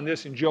comments on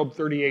this in Job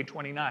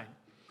 38:29.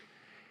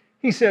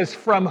 He says,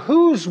 "From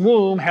whose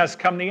womb has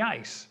come the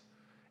ice?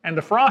 And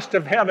the frost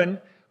of heaven,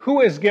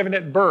 who has given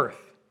it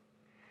birth?"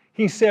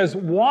 He says,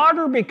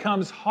 "Water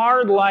becomes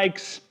hard like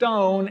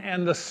stone,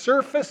 and the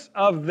surface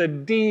of the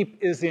deep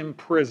is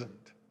imprisoned."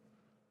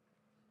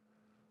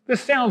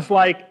 This sounds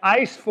like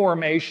ice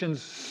formations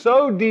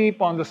so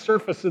deep on the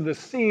surface of the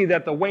sea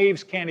that the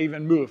waves can't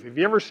even move. Have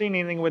you ever seen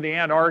anything with the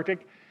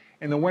Antarctic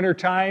in the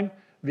wintertime?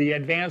 The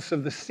advance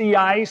of the sea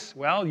ice,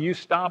 well, you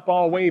stop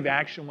all wave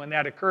action when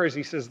that occurs.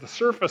 He says the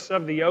surface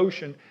of the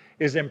ocean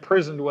is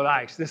imprisoned with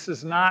ice. This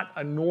is not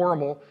a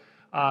normal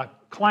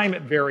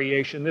climate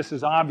variation. This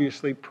is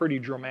obviously pretty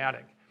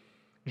dramatic.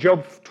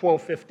 Job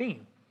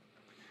 12:15.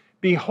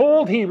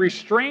 "Behold, he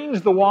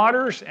restrains the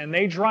waters, and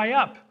they dry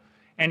up,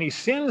 and he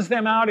sends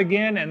them out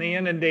again, and they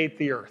inundate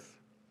the earth."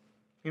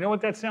 You know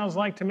what that sounds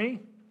like to me?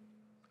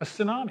 A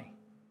tsunami.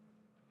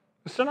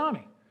 A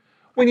tsunami.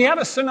 When you have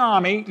a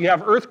tsunami, you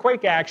have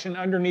earthquake action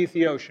underneath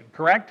the ocean,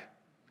 correct?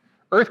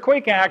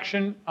 Earthquake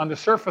action on the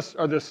surface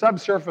or the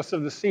subsurface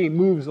of the sea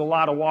moves a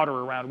lot of water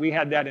around. We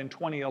had that in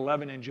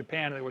 2011 in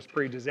Japan, and it was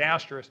pretty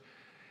disastrous.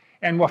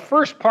 And the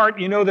first part,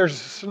 there's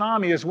a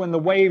tsunami, is when the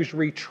waves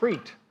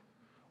retreat,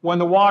 when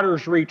the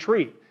waters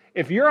retreat.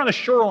 if you're on the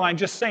shoreline,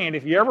 just saying,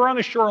 if you're ever on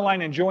the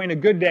shoreline enjoying a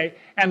good day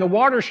and the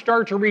waters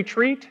start to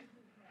retreat,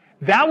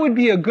 that would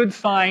be a good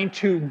sign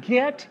to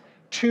get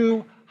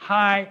to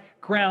high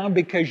ground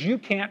because you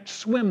can't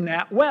swim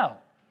that well.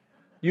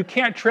 You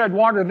can't tread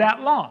water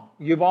that long.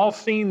 You've all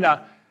seen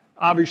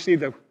obviously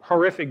the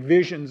horrific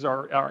visions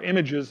or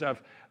images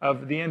of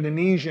the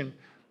Indonesian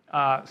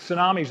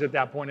tsunamis at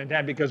that point in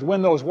time, because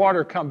when those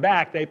water come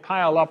back, they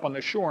pile up on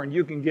the shore and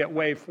you can get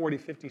wave 40,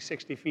 50,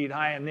 60 feet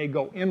high and they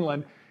go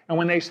inland. And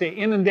when they say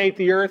inundate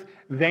the earth,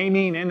 they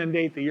mean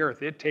inundate the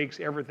earth. It takes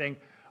everything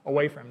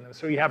away from them.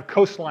 So you have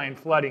coastline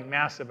flooding,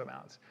 massive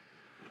amounts.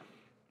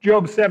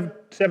 Job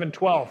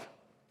 7:12.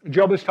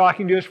 Job is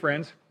talking to his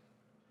friends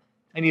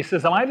and he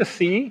says, am I the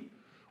sea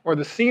or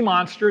the sea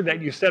monster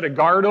that you set a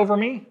guard over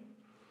me?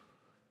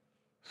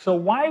 So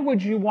why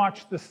would you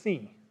watch the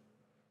sea?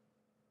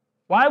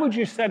 Why would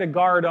you set a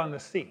guard on the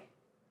sea?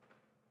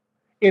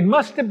 It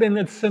must have been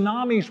that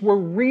tsunamis were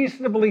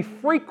reasonably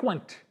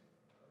frequent,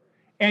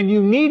 and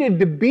you needed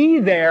to be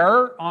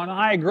there on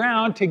high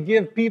ground to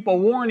give people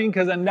warning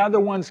because another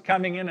one's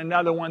coming in,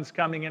 another one's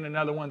coming in,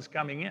 another one's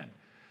coming in.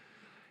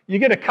 You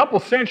get a couple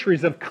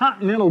centuries of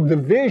continental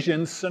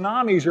divisions.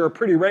 Tsunamis are a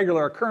pretty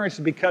regular occurrence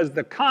because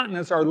the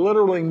continents are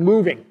literally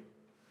moving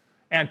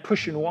and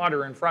pushing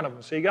water in front of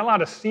them. So you got a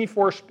lot of sea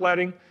force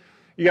splitting.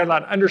 You got a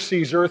lot of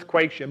undersea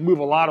earthquakes. You move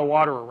a lot of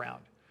water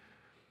around.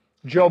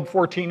 Job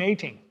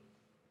 14:18.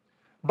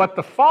 But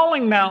the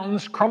falling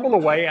mountains crumble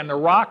away and the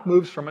rock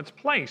moves from its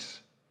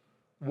place.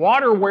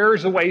 Water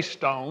wears away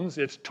stones.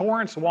 Its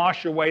torrents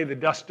wash away the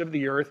dust of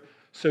the earth.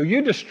 So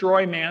you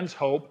destroy man's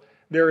hope.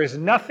 There is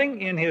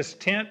nothing in his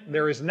tent.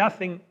 There is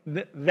nothing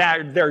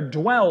there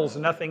dwells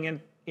nothing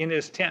in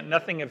his tent,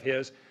 nothing of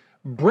his.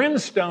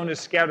 Brimstone is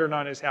scattered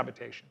on his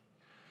habitation.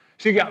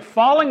 So you got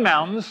falling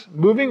mountains,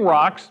 moving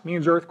rocks,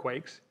 means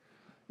earthquakes.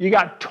 You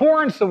got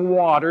torrents of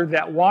water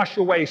that wash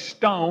away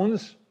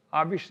stones.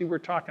 Obviously, we're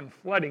talking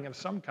flooding of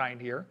some kind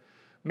here,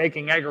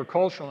 making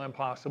agricultural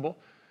impossible.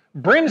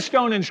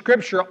 Brimstone in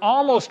Scripture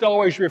almost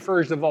always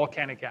refers to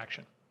volcanic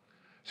action.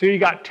 So you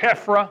got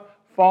tephra,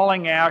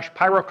 falling ash,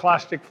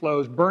 pyroclastic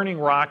flows, burning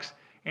rocks,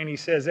 and he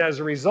says, as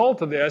a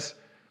result of this,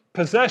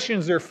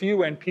 possessions are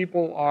few and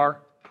people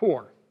are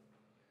poor.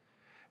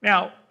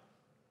 Now,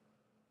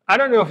 I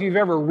don't know if you've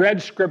ever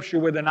read Scripture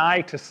with an eye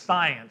to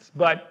science,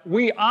 but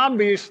we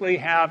obviously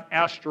have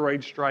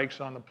asteroid strikes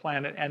on the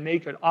planet, and they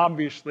could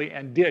obviously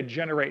and did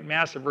generate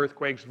massive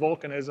earthquakes,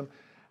 volcanism,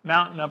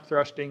 mountain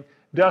upthrusting,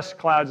 dust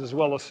clouds, as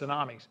well as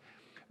tsunamis.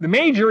 The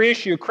major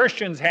issue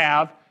Christians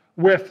have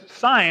with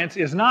science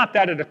is not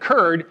that it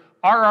occurred.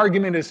 Our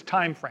argument is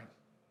time frame.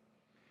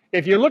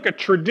 If you look at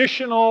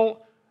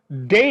traditional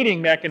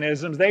dating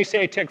mechanisms, they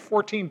say it took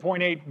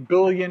 14.8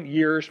 billion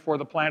years for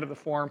the planet to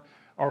form,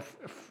 or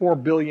 4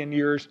 billion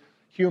years.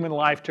 Human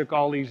life took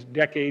all these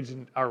decades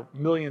or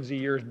millions of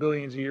years,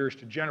 billions of years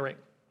to generate.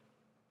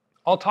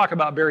 I'll talk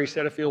about Barry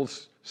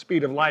Setterfield's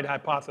speed of light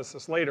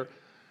hypothesis later.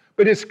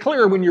 But it's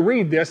clear when you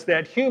read this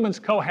that humans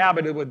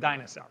cohabited with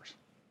dinosaurs.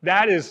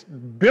 That is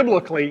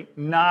biblically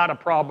not a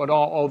problem at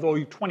all, although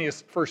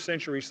 21st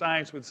century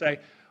science would say,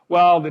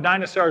 well, the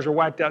dinosaurs were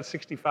wiped out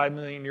 65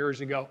 million years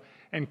ago,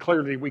 and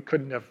clearly we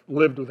couldn't have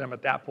lived with them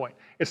at that point.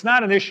 It's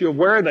not an issue of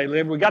where they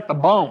lived. We got the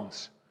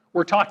bones.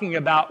 We're talking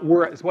about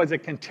was it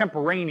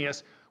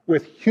contemporaneous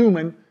with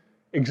human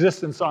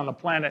existence on the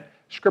planet.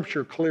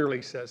 Scripture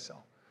clearly says so.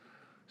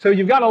 So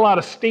you've got a lot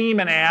of steam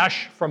and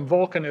ash from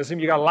volcanism.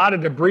 You've got a lot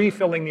of debris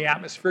filling the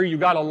atmosphere.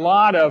 You've got a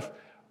lot of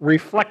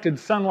reflected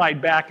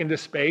sunlight back into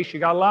space.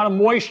 You've got a lot of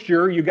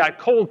moisture. You've got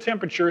cold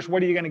temperatures.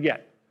 What are you going to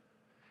get?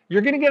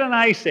 You're going to get an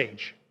ice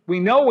age. We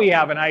know we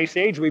have an ice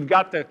age. We've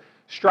got the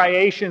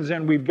striations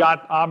and we've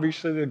got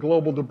obviously the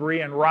global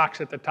debris and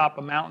rocks at the top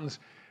of mountains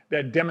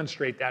that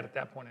demonstrate that at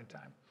that point in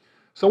time.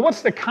 So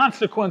what's the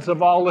consequence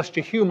of all this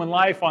to human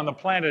life on the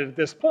planet at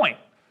this point?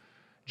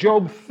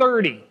 Job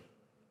 30,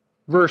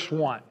 verse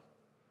 1.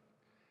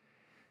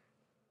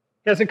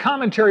 He has a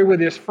commentary with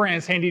his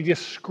friends, and he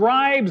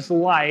describes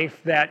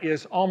life that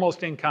is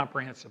almost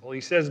incomprehensible.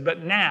 He says,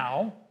 but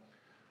now,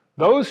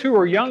 those who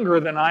are younger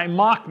than I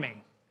mock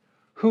me,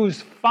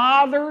 whose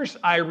fathers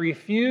I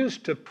refuse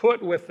to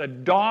put with the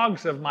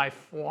dogs of my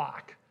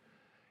flock.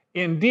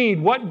 Indeed,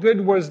 what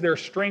good was their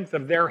strength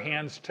of their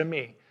hands to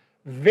me?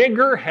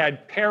 Vigor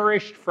had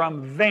perished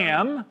from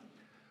them.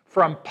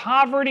 From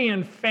poverty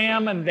and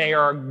famine they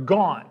are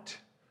gaunt.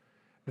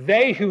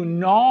 They who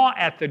gnaw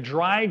at the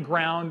dry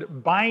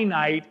ground by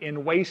night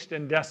in waste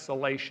and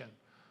desolation,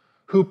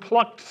 who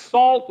plucked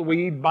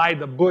saltweed by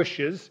the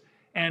bushes,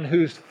 and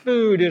whose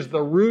food is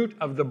the root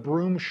of the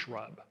broom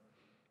shrub.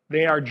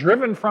 They are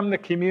driven from the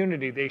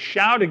community. They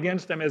shout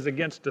against them as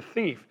against a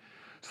thief.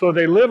 So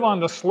they live on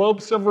the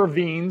slopes of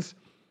ravines,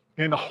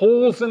 in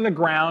holes in the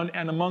ground,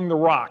 and among the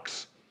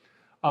rocks.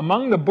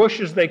 Among the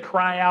bushes they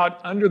cry out,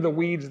 under the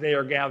weeds they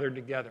are gathered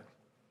together.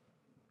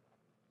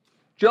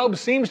 Job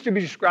seems to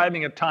be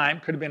describing a time,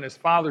 could have been his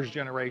father's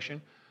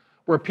generation,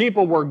 where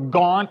people were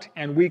gaunt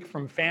and weak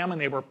from famine.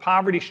 They were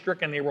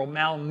poverty-stricken. They were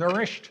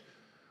malnourished.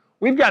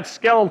 We've got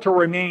skeletal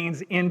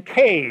remains in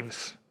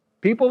caves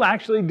People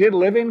actually did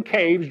live in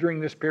caves during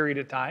this period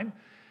of time,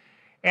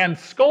 and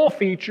skull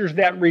features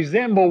that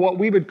resemble what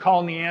we would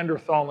call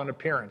Neanderthal in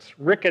appearance,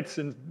 rickets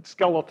and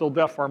skeletal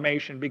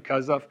deformation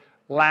because of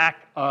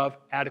lack of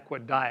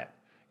adequate diet.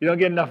 You don't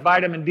get enough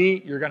vitamin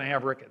D, you're going to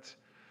have rickets.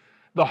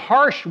 The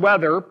harsh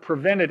weather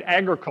prevented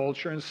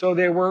agriculture, and so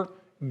they were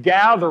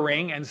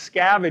gathering and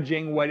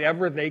scavenging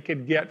whatever they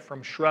could get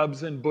from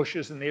shrubs and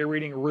bushes, and they were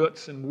eating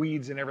roots and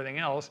weeds and everything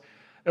else.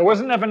 There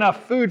wasn't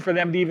enough food for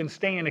them to even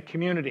stay in a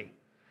community.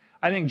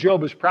 I think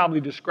Job is probably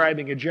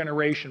describing a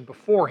generation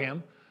before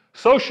him.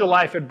 Social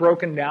life had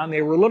broken down.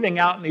 They were living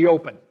out in the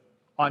open,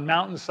 on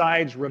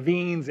mountainsides,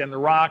 ravines, and the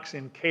rocks,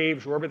 in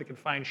caves, wherever they could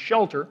find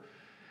shelter.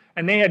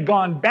 And they had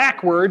gone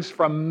backwards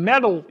from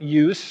metal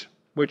use,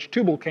 which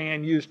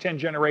Tubal-Cain used 10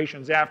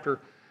 generations after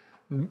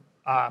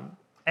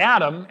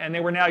Adam, and they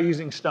were now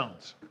using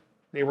stones.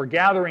 They were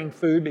gathering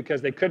food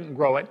because they couldn't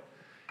grow it.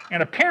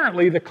 And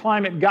apparently the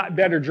climate got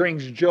better during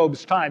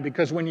Job's time,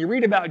 because when you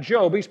read about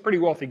Job, he's a pretty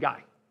wealthy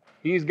guy.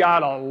 He's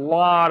got a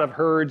lot of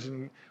herds,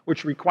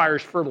 which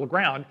requires fertile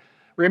ground.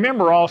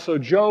 Remember also,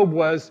 Job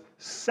was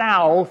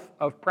south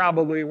of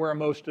probably where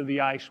most of the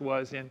ice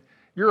was in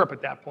Europe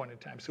at that point in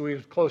time, so he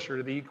was closer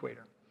to the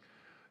equator.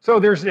 So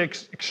there's an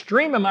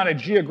extreme amount of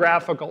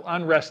geographical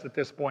unrest at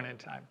this point in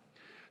time.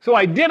 So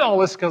I did all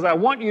this because I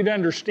want you to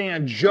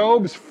understand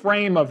Job's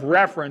frame of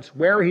reference,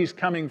 where he's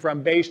coming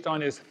from based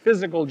on his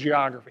physical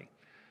geography.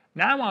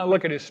 Now I want to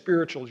look at his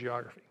spiritual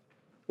geography.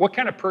 What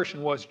kind of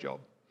person was Job?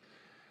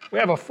 We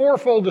have a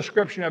fourfold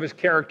description of his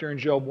character in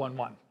Job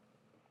 1:1.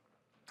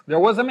 There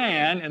was a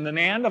man in the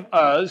land of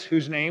Uz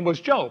whose name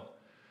was Job.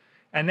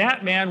 And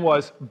that man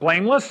was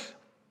blameless,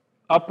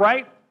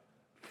 upright,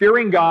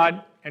 fearing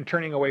God, and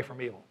turning away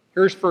from evil.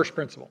 Here's first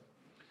principle.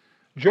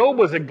 Job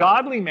was a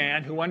godly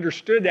man who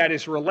understood that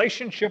his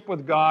relationship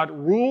with God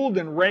ruled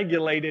and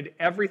regulated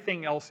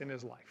everything else in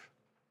his life.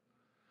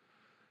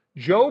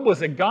 Job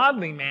was a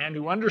godly man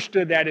who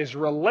understood that his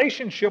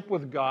relationship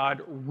with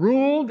God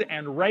ruled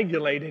and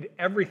regulated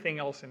everything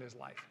else in his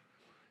life.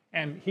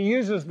 And he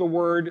uses the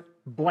word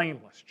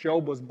blameless.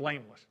 Job was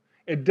blameless.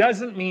 It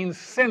doesn't mean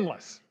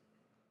sinless.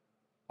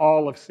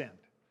 All have sinned.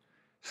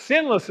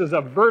 Sinless is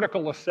a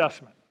vertical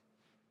assessment,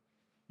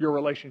 your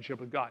relationship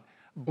with God.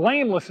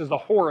 Blameless is a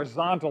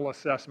horizontal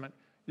assessment,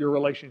 your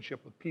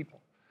relationship with people.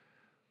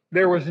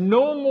 There was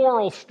no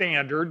moral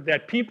standard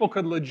that people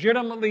could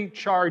legitimately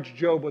charge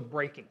Job with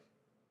breaking.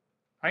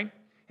 Right?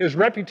 His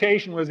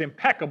reputation was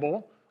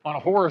impeccable on a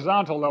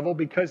horizontal level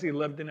because he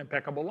lived an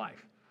impeccable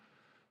life.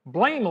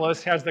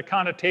 Blameless has the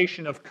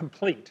connotation of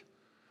complete.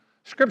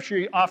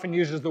 Scripture often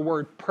uses the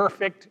word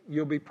perfect.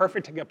 You'll be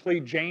perfect and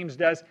complete, James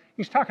does.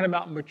 He's talking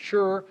about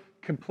mature,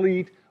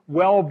 complete,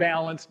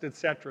 well-balanced,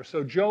 etc.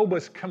 So Job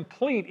was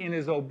complete in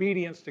his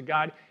obedience to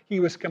God. He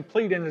was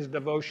complete in his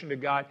devotion to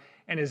God.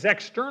 And his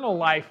external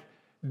life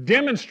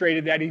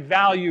demonstrated that he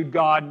valued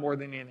God more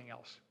than anything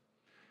else.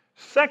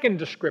 Second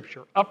to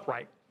Scripture,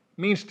 upright,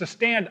 means to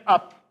stand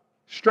up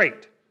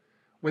straight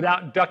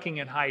without ducking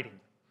and hiding.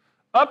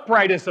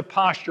 Upright is a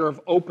posture of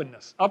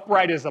openness.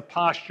 Upright is a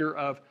posture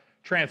of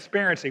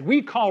transparency.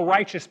 We call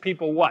righteous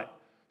people what?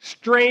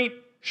 Straight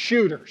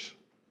shooters.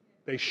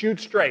 They shoot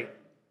straight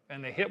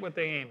and they hit what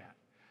they aim at.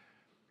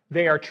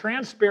 They are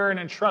transparent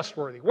and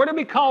trustworthy. What do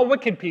we call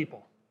wicked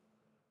people?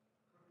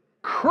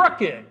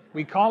 Crooked.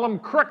 We call them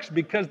crooks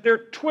because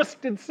they're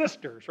twisted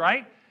sisters,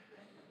 right?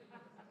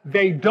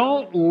 They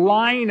don't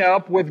line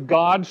up with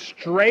God's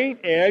straight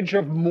edge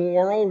of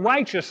moral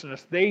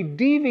righteousness. They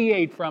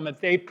deviate from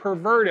it. They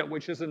pervert it,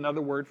 which is another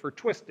word for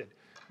twisted.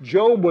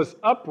 Job was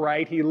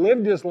upright. He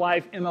lived his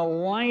life in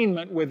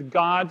alignment with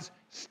God's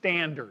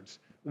standards.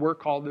 We're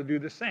called to do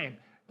the same.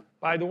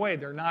 By the way,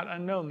 they're not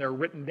unknown. They're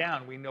written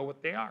down. We know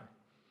what they are.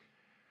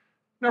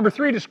 Number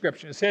 3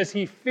 description, it says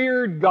he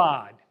feared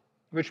God,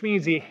 which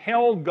means he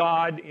held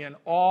God in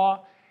awe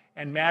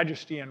and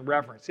majesty and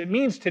reverence. It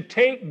means to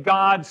take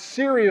God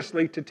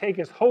seriously, to take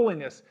his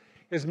holiness,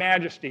 his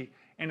majesty,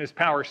 and his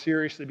power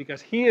seriously,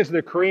 because he is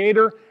the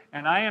creator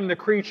and I am the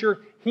creature.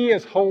 He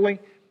is holy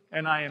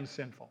and I am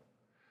sinful.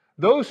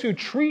 Those who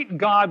treat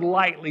God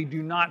lightly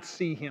do not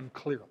see him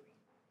clearly.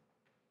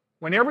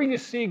 Whenever you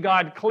see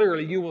God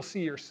clearly, you will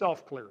see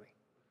yourself clearly.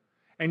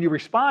 And you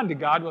respond to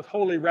God with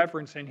holy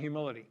reverence and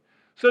humility.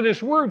 So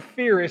this word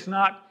fear is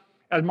not,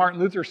 as Martin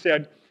Luther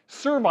said,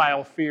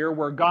 servile fear,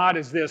 where God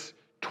is this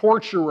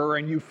torturer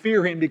and you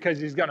fear him because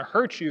he's going to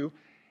hurt you.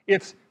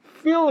 It's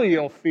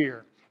filial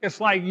fear. It's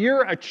like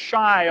you're a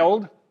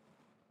child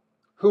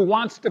who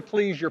wants to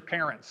please your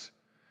parents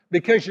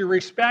because you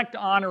respect,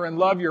 honor, and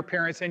love your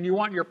parents and you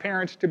want your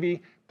parents to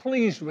be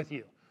pleased with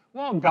you.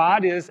 Well,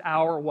 God is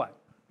our what?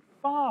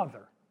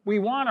 Father. We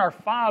want our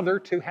Father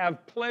to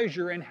have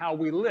pleasure in how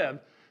we live,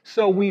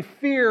 so we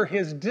fear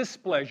his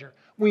displeasure.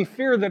 We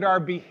fear that our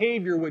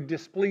behavior would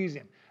displease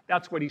him.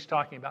 That's what he's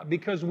talking about.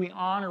 Because we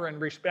honor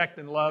and respect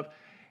and love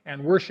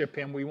and worship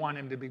him, we want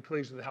him to be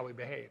pleased with how we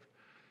behave.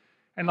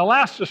 And the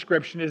last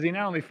description is he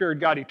not only feared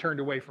God, he turned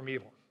away from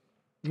evil.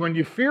 When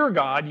you fear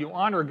God, you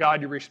honor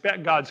God, you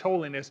respect God's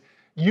holiness,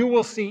 you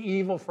will see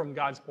evil from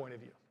God's point of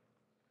view.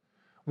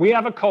 We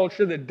have a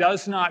culture that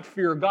does not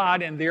fear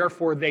God, and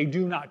therefore they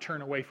do not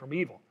turn away from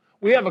evil.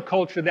 We have a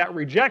culture that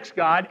rejects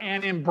God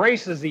and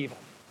embraces evil,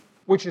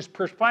 which is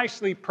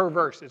precisely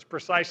perverse. It's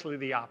precisely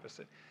the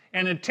opposite.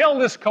 And until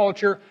this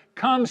culture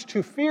comes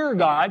to fear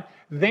God,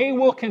 they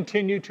will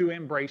continue to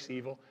embrace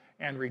evil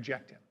and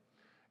reject Him.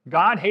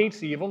 God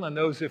hates evil, and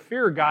those who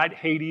fear God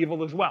hate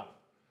evil as well.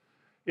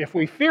 If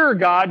we fear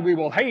God, we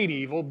will hate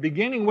evil,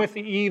 beginning with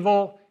the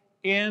evil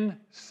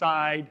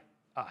inside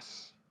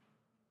us.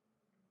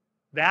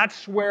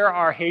 That's where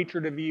our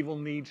hatred of evil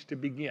needs to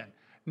begin.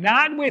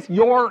 Not with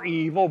your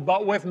evil,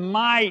 but with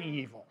my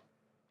evil.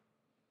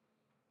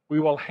 We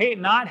will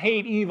not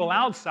hate evil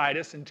outside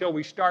us until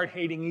we start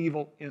hating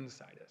evil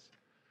inside us.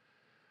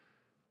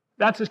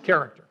 That's his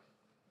character.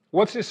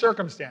 What's his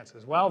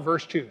circumstances? Well,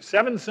 verse 2,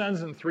 7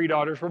 sons and 3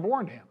 daughters were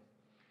born to him.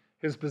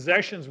 His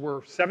possessions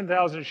were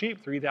 7,000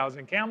 sheep,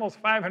 3,000 camels,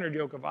 500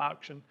 yoke of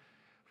oxen,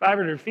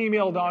 500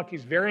 female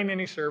donkeys, very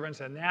many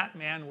servants, and that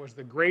man was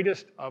the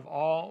greatest of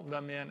all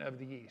the men of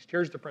the East.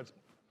 Here's the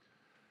principle.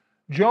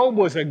 Job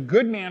was a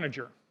good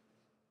manager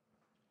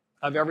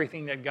of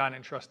everything that God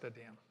entrusted to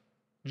him.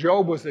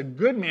 Job was a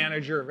good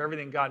manager of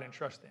everything God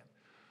entrusted him.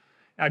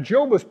 Now,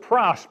 Job was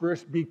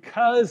prosperous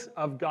because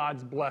of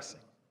God's blessing.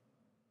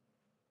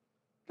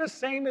 The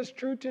same is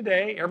true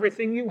today.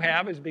 Everything you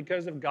have is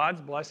because of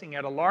God's blessing. He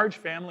had a large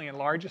family and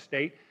large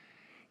estate.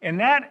 In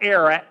that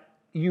era,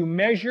 you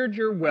measured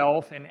your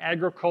wealth in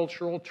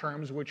agricultural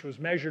terms, which was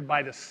measured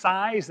by the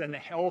size and the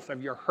health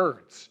of your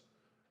herds.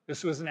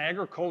 This was an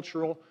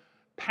agricultural,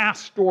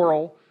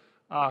 pastoral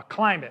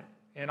climate.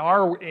 In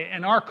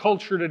our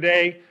culture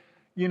today,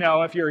 you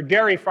know, if you're a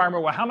dairy farmer,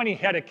 well, how many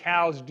head of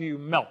cows do you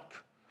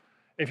milk?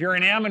 If you're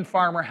an almond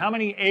farmer, how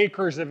many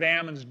acres of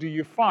almonds do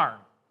you farm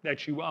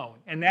that you own?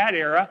 In that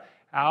era,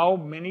 how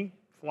many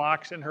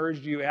flocks and herds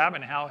do you have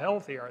and how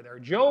healthy are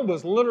they? Job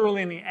was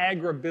literally in the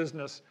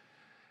agribusiness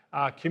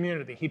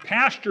community. He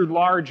pastured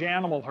large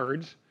animal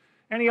herds,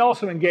 and he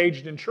also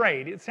engaged in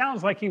trade. It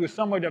sounds like he was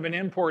somewhat of an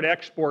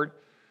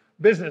import-export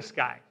business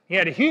guy. He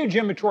had a huge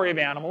inventory of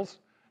animals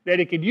that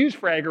he could use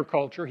for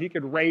agriculture. He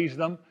could raise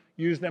them,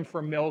 use them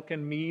for milk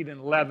and meat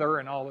and leather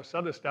and all this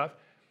other stuff.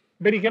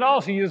 But he could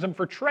also use them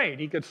for trade.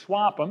 He could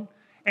swap them,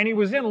 and he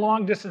was in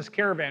long-distance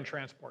caravan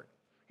transport.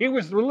 He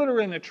was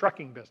literally in the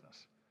trucking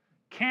business.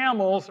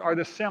 Camels are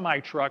the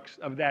semi-trucks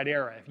of that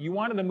era. If you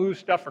wanted to move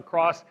stuff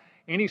across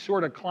any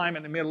sort of climate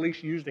in the Middle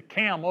East, you used a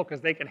camel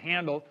because they could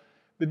handle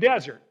the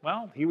desert.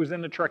 Well, he was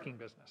in the trucking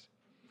business.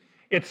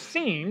 It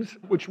seems,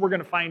 which we're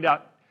going to find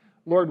out,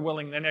 Lord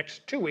willing, the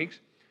next 2 weeks,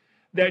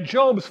 that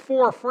Job's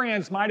 4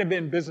 friends might have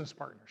been business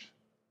partners.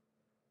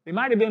 They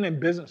might have been in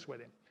business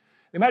with him.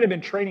 They might have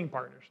been trading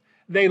partners.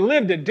 They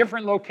lived at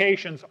different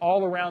locations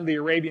all around the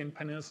Arabian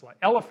Peninsula.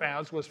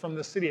 Eliphaz was from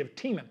the city of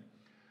Teman.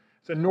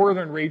 It's a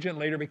northern region,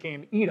 later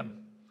became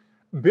Edom.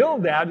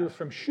 Bildad was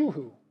from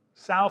Shuhu,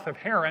 south of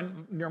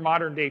Haran, near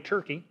modern-day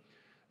Turkey.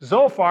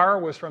 Zophar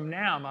was from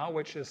Naamah,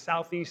 which is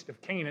southeast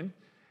of Canaan.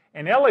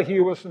 And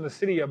Elihu was from the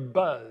city of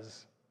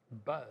Buzka,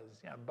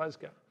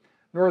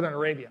 northern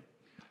Arabia.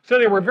 So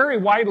they were very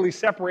widely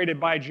separated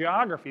by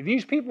geography.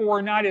 These people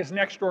were not his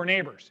next-door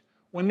neighbors.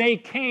 When they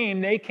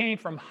came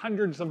from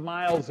hundreds of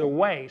miles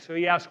away. So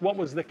he asked, what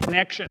was the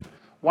connection?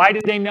 Why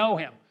did they know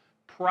him?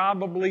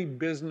 Probably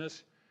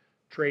business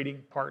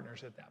trading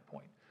partners at that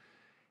point.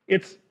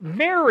 It's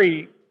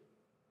very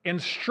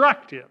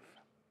instructive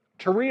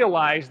to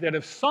realize that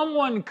if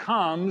someone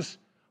comes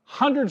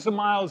hundreds of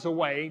miles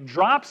away,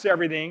 drops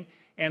everything,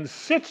 and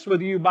sits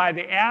with you by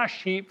the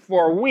ash heap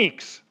for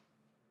weeks,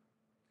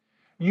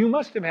 you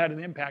must have had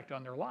an impact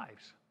on their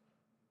lives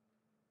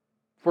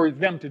for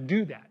them to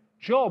do that.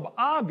 Job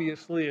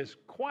obviously is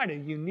quite a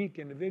unique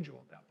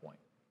individual at that point.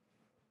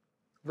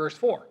 Verse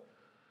 4.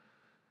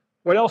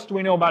 What else do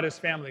we know about his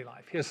family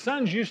life? His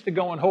sons used to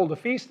go and hold a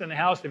feast in the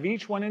house of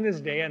each one in his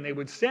day, and they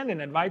would send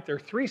and invite their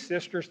 3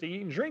 sisters to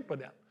eat and drink with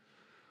them.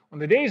 When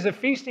the days of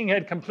feasting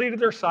had completed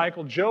their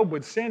cycle, Job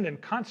would send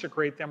and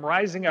consecrate them,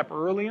 rising up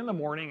early in the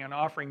morning and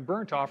offering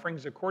burnt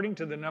offerings according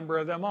to the number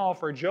of them all.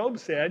 For Job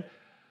said,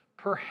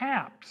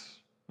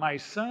 perhaps my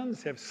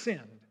sons have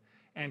sinned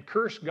and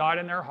cursed God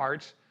in their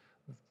hearts.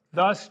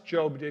 Thus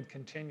Job did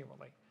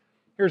continually.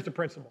 Here's the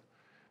principle.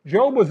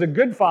 Job was a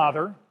good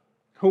father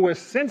who was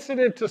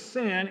sensitive to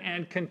sin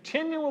and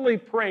continually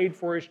prayed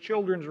for his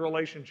children's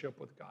relationship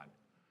with God.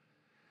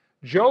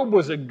 Job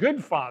was a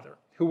good father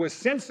who was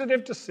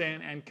sensitive to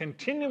sin and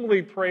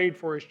continually prayed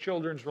for his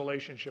children's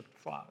relationship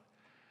with God.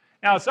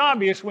 Now, it's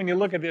obvious when you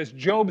look at this,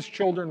 Job's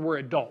children were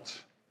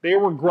adults. They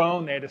were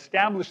grown. They had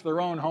established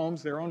their own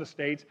homes, their own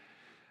estates.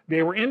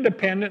 They were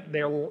independent.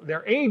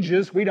 Their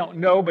ages, we don't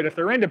know, but if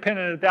they're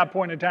independent at that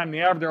point in time, they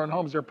have their own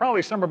homes, they're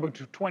probably somewhere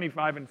between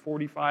 25 and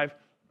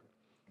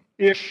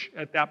 45-ish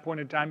at that point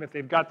in time. If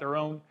they've got their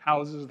own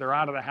houses, they're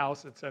out of the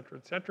house, etc.,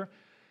 etc.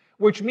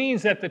 Which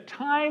means at the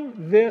time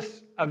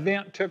this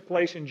event took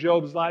place in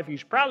Job's life,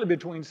 he's probably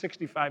between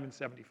 65 and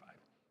 75.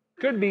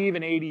 Could be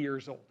even 80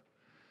 years old.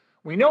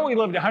 We know he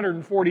lived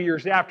 140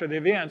 years after the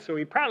event, so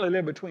he probably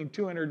lived between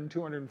 200 and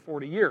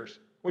 240 years,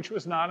 which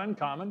was not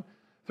uncommon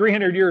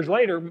 300 years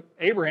later,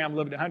 Abraham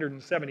lived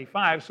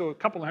 175, so a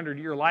couple hundred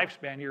year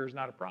lifespan here is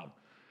not a problem.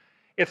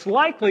 It's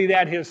likely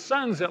that his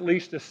sons at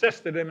least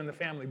assisted him in the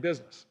family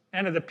business,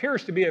 and it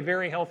appears to be a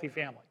very healthy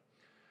family.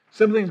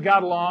 Siblings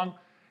got along.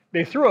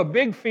 They threw a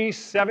big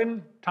feast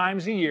 7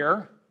 times a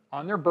year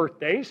on their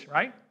birthdays,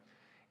 right?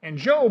 And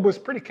Job was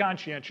pretty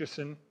conscientious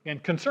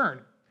and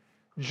concerned.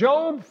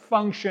 Job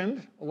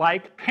functioned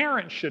like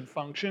parents should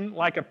function,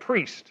 like a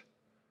priest.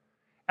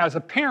 As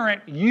a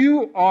parent,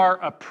 you are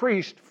a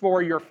priest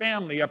for your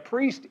family. A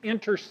priest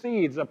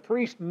intercedes. A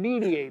priest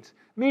mediates.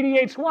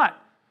 Mediates what?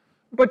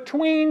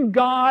 Between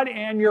God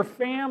and your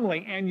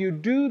family. And you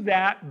do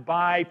that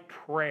by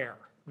prayer.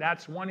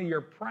 That's one of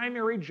your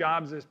primary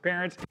jobs as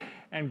parents,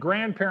 and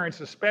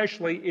grandparents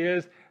especially,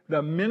 is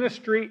the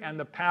ministry and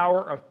the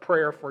power of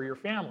prayer for your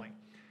family.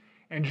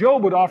 And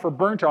Job would offer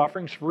burnt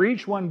offerings for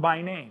each one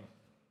by name.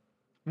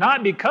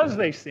 Not because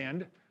they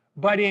sinned,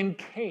 but in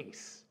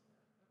case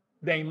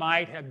they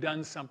might have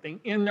done something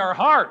in their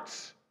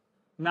hearts.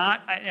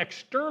 Not an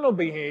external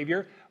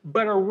behavior,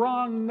 but a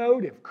wrong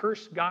motive.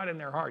 Curse God in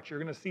their hearts. You're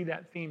going to see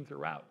that theme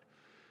throughout.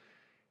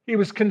 He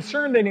was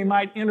concerned that he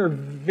might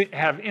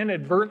have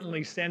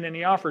inadvertently sinned, and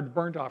he offered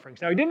burnt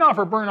offerings. Now, he didn't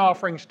offer burnt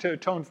offerings to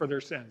atone for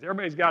their sins.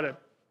 Everybody's got to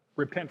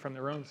repent from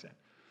their own sin.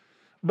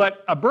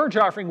 But a burnt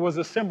offering was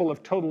a symbol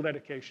of total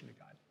dedication to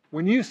God.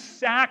 When you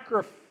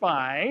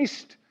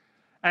sacrificed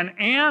an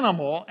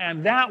animal,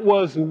 and that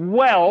was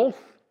wealth,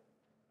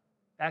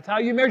 that's how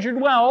you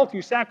measured wealth.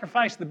 You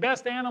sacrificed the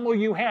best animal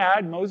you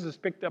had. Moses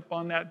picked up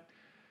on that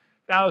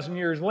 1,000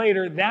 years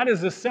later. That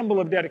is a symbol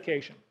of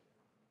dedication.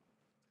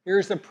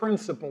 Here's a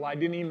principle I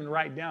didn't even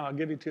write down. I'll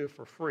give it to you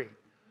for free.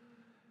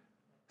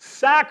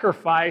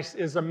 Sacrifice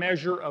is a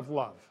measure of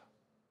love.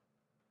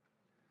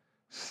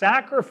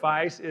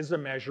 Sacrifice is a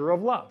measure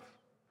of love.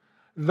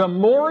 The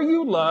more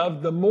you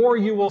love, the more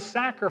you will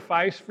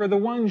sacrifice for the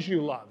ones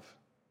you love.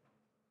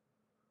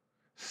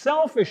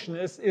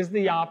 Selfishness is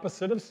the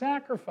opposite of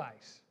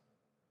sacrifice.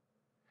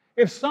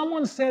 If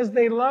someone says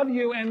they love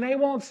you and they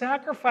won't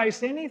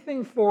sacrifice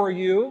anything for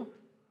you,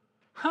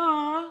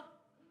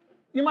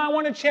 you might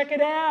want to check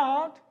it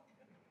out.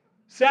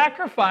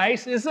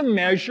 Sacrifice is a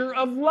measure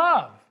of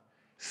love.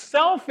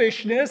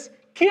 Selfishness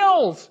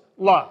kills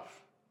love.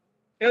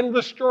 It'll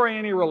destroy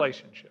any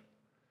relationship.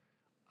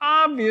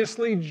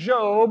 Obviously,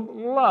 Job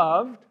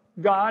loved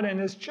God and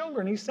his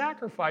children. He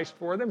sacrificed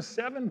for them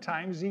 7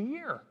 times a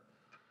year.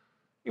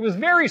 He was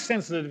very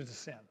sensitive to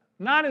sin.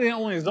 Not only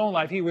in his own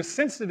life, he was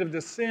sensitive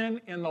to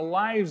sin in the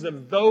lives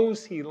of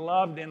those he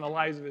loved, in the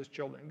lives of his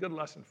children. Good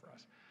lesson for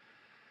us.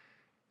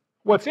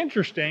 What's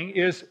interesting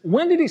is,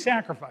 when did he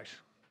sacrifice?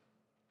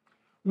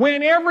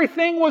 When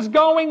everything was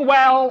going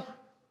well.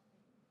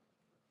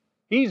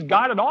 He's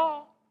got it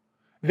all.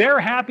 They're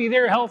happy,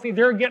 they're healthy,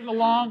 they're getting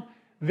along.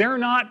 They're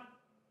not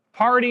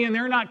partying,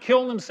 they're not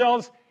killing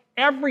themselves.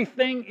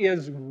 Everything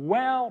is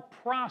well,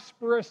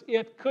 prosperous.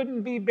 It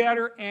couldn't be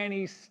better, and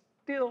he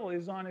still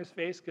is on his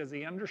face because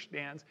he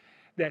understands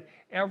that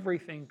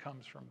everything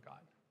comes from God.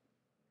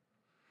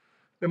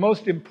 The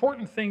most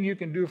important thing you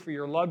can do for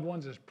your loved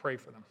ones is pray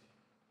for them.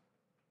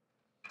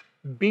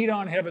 Beat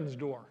on heaven's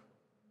door.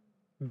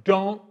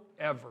 Don't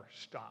ever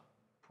stop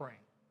praying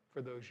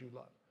for those you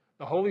love.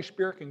 The Holy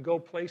Spirit can go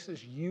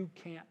places you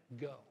can't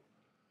go.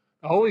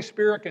 The Holy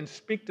Spirit can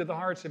speak to the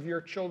hearts of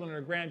your children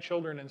and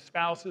grandchildren and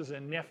spouses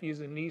and nephews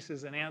and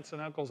nieces and aunts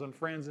and uncles and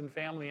friends and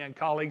family and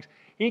colleagues.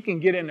 He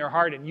can get in their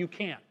heart and you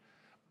can't.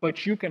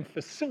 But you can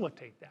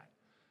facilitate that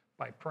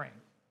by praying.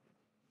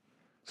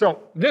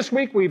 So this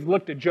week we've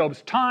looked at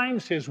Job's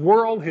times, his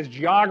world, his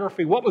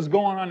geography, what was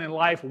going on in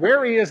life,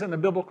 where he is in the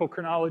biblical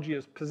chronology,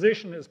 his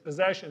position, his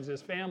possessions,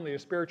 his family,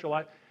 his spiritual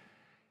life.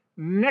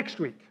 Next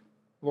week,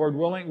 Lord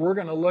willing, we're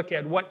going to look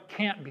at what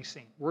can't be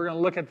seen. We're going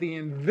to look at the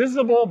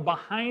invisible,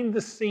 behind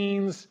the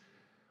scenes,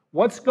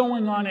 what's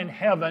going on in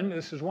heaven.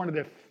 This is one of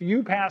the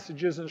few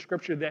passages in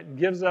Scripture that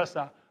gives us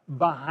a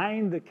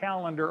behind the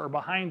calendar or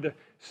behind the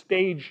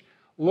stage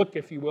look,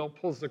 if you will,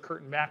 pulls the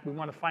curtain back. We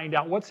want to find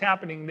out what's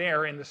happening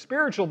there in the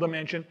spiritual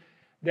dimension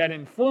that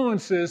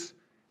influences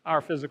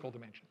our physical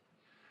dimension.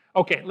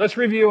 Okay, let's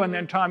review, and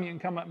then Tom, you can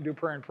come up and do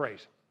prayer and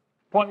praise.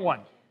 Point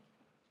 1.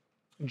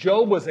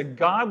 Job was a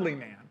godly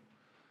man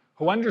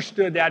who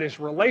understood that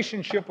his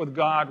relationship with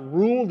God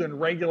ruled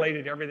and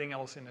regulated everything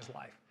else in his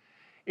life.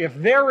 If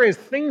there is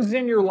things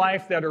in your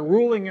life that are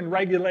ruling and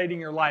regulating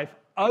your life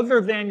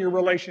other than your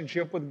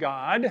relationship with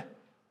God,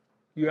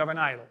 you have an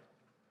idol.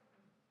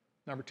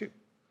 Number 2.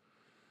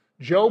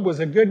 Job was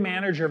a good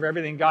manager of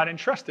everything God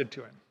entrusted to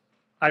him.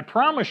 I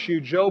promise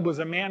you, Job was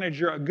a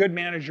good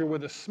manager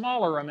with a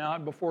smaller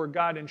amount before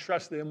God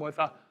entrusted him with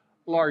a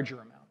larger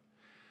amount.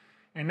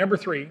 And number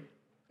 3,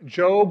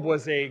 Job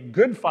was a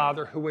good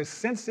father who was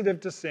sensitive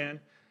to sin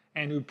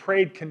and who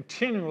prayed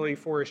continually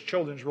for his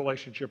children's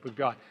relationship with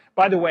God.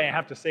 By the way, I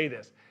have to say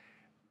this.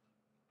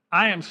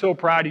 I am so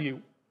proud of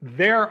you.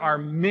 There are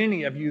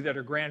many of you that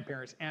are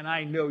grandparents, and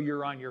I know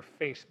you're on your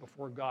face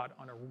before God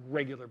on a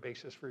regular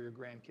basis for your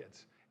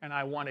grandkids. And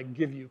I want to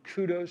give you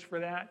kudos for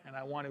that, and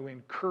I want to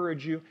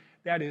encourage you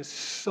That is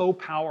so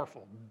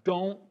powerful.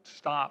 Don't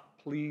stop,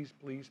 please,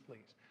 please, please.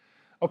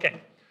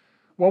 Okay,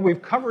 well,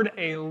 we've covered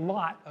a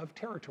lot of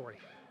territory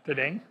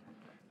today.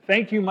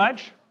 Thank you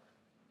much.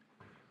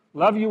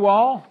 Love you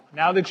all.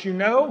 Now that you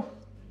know,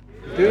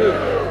 do.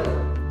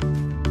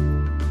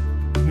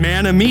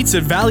 Manna meets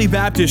at Valley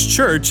Baptist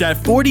Church at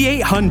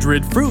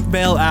 4800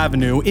 Fruitvale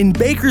Avenue in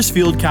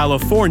Bakersfield,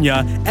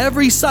 California,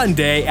 every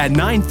Sunday at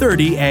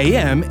 9:30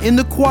 a.m. in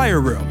the choir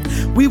room.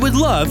 We would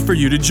love for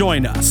you to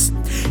join us.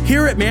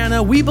 Here at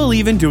Manna, we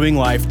believe in doing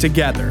life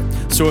together.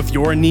 So if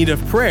you're in need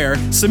of prayer,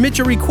 submit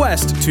your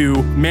request to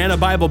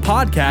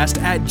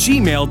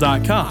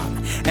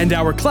mannabiblepodcast@gmail.com, and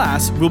our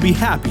class will be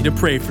happy to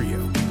pray for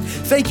you.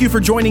 Thank you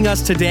for joining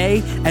us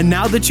today, and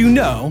now that you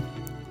know,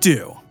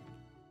 do.